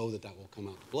don't know that will come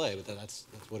out to play, but that's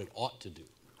what it ought to do.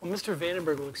 Well, Mr.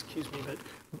 Vandenberg will excuse me, but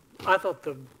I thought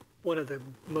one of the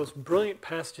most brilliant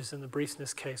passages in the briefs in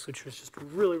this case, which was just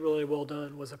really, really well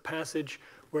done, was a passage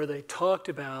where they talked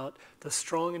about the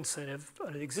strong incentive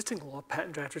under the existing law.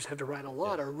 Patent drafters have to write a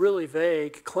lot of really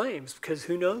vague claims because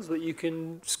who knows what you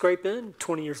can scrape in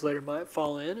 20 years later might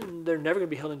fall in, and they're never going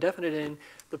to be held indefinite. And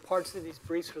the parts of these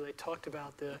briefs where they talked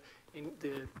about the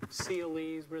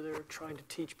CLEs, where they're trying to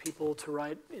teach people to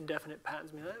write indefinite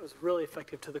patents, I mean, that was really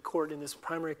effective to the court in this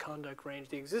primary conduct range.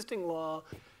 The existing law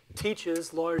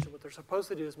teaches lawyers what they're supposed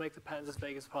to do is make the patents as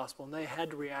vague as possible, and they had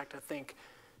to react, I think,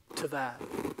 to that.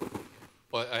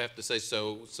 Well, I have to say,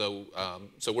 so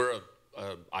we're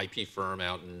a IP firm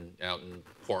out in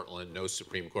Portland, no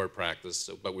Supreme Court practice,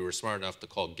 but we were smart enough to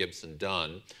call Gibson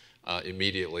Dunn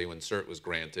immediately when cert was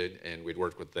granted, and we'd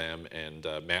worked with them, and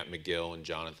Matt McGill and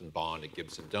Jonathan Bond at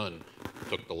Gibson Dunn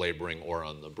took the laboring oar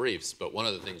on the briefs. But one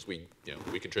of the things we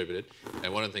contributed,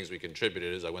 and one of the things we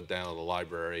contributed is I went down to the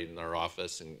library in our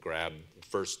office and grabbed the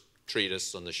first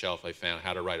treatise on the shelf I found,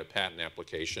 How to Write a Patent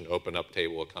Application, open up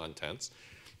table of contents.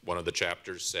 One of the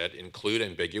chapters said, include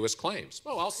ambiguous claims.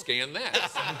 Oh, I'll scan that.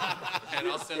 And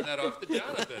I'll send that off to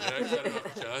Jonathan. And I sent it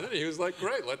off to Jonathan, and he was like,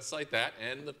 great, let's cite that.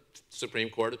 And the Supreme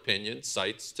Court opinion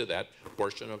cites to that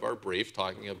portion of our brief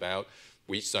talking about,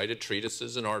 we cited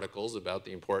treatises and articles about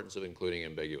the importance of including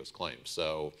ambiguous claims.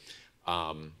 So,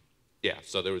 yeah,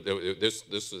 so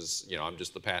this was, I'm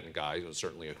just the patent guy. It was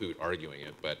certainly a hoot arguing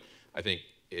it, but I think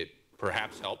it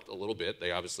perhaps helped a little bit.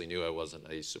 They obviously knew I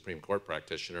wasn't a Supreme Court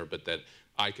practitioner, but that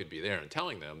I could be there and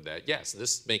telling them that, yes,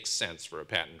 this makes sense for a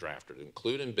patent drafter to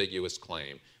include ambiguous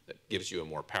claim that gives you a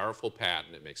more powerful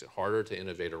patent. It makes it harder to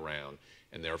innovate around,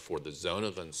 and therefore the zone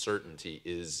of uncertainty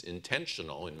is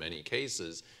intentional in many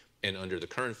cases, and under the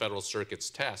current Federal Circuit's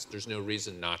test, there's no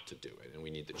reason not to do it, and we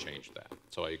need to change that.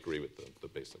 So I agree with the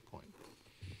basic point.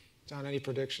 Don, any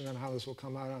prediction on how this will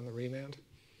come out on the remand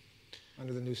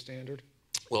under the new standard?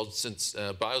 Well, since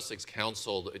Biosig's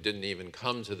counsel didn't even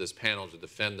come to this panel to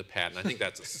defend the patent, I think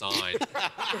that's a sign.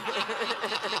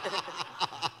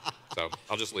 So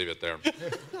I'll just leave it there.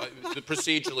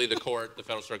 Procedurally, the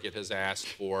Federal Circuit has asked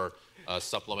for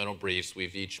supplemental briefs.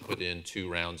 We've each put in 2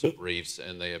 rounds of briefs,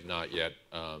 and they have not yet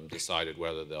decided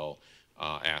whether they'll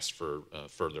ask for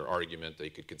further argument. They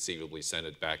could conceivably send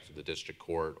it back to the district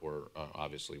court or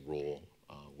obviously rule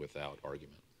without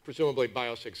argument. Presumably,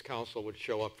 Biosig's counsel would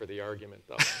show up for the argument,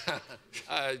 though.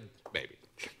 Maybe.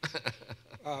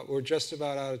 We're just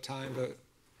about out of time, but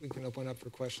we can open up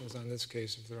for questions on this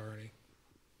case if there are any.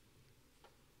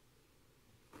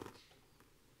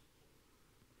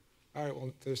 All right,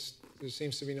 well, there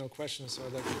seems to be no questions, so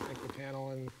I'd like to thank the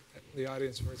panel and the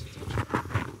audience for its attention.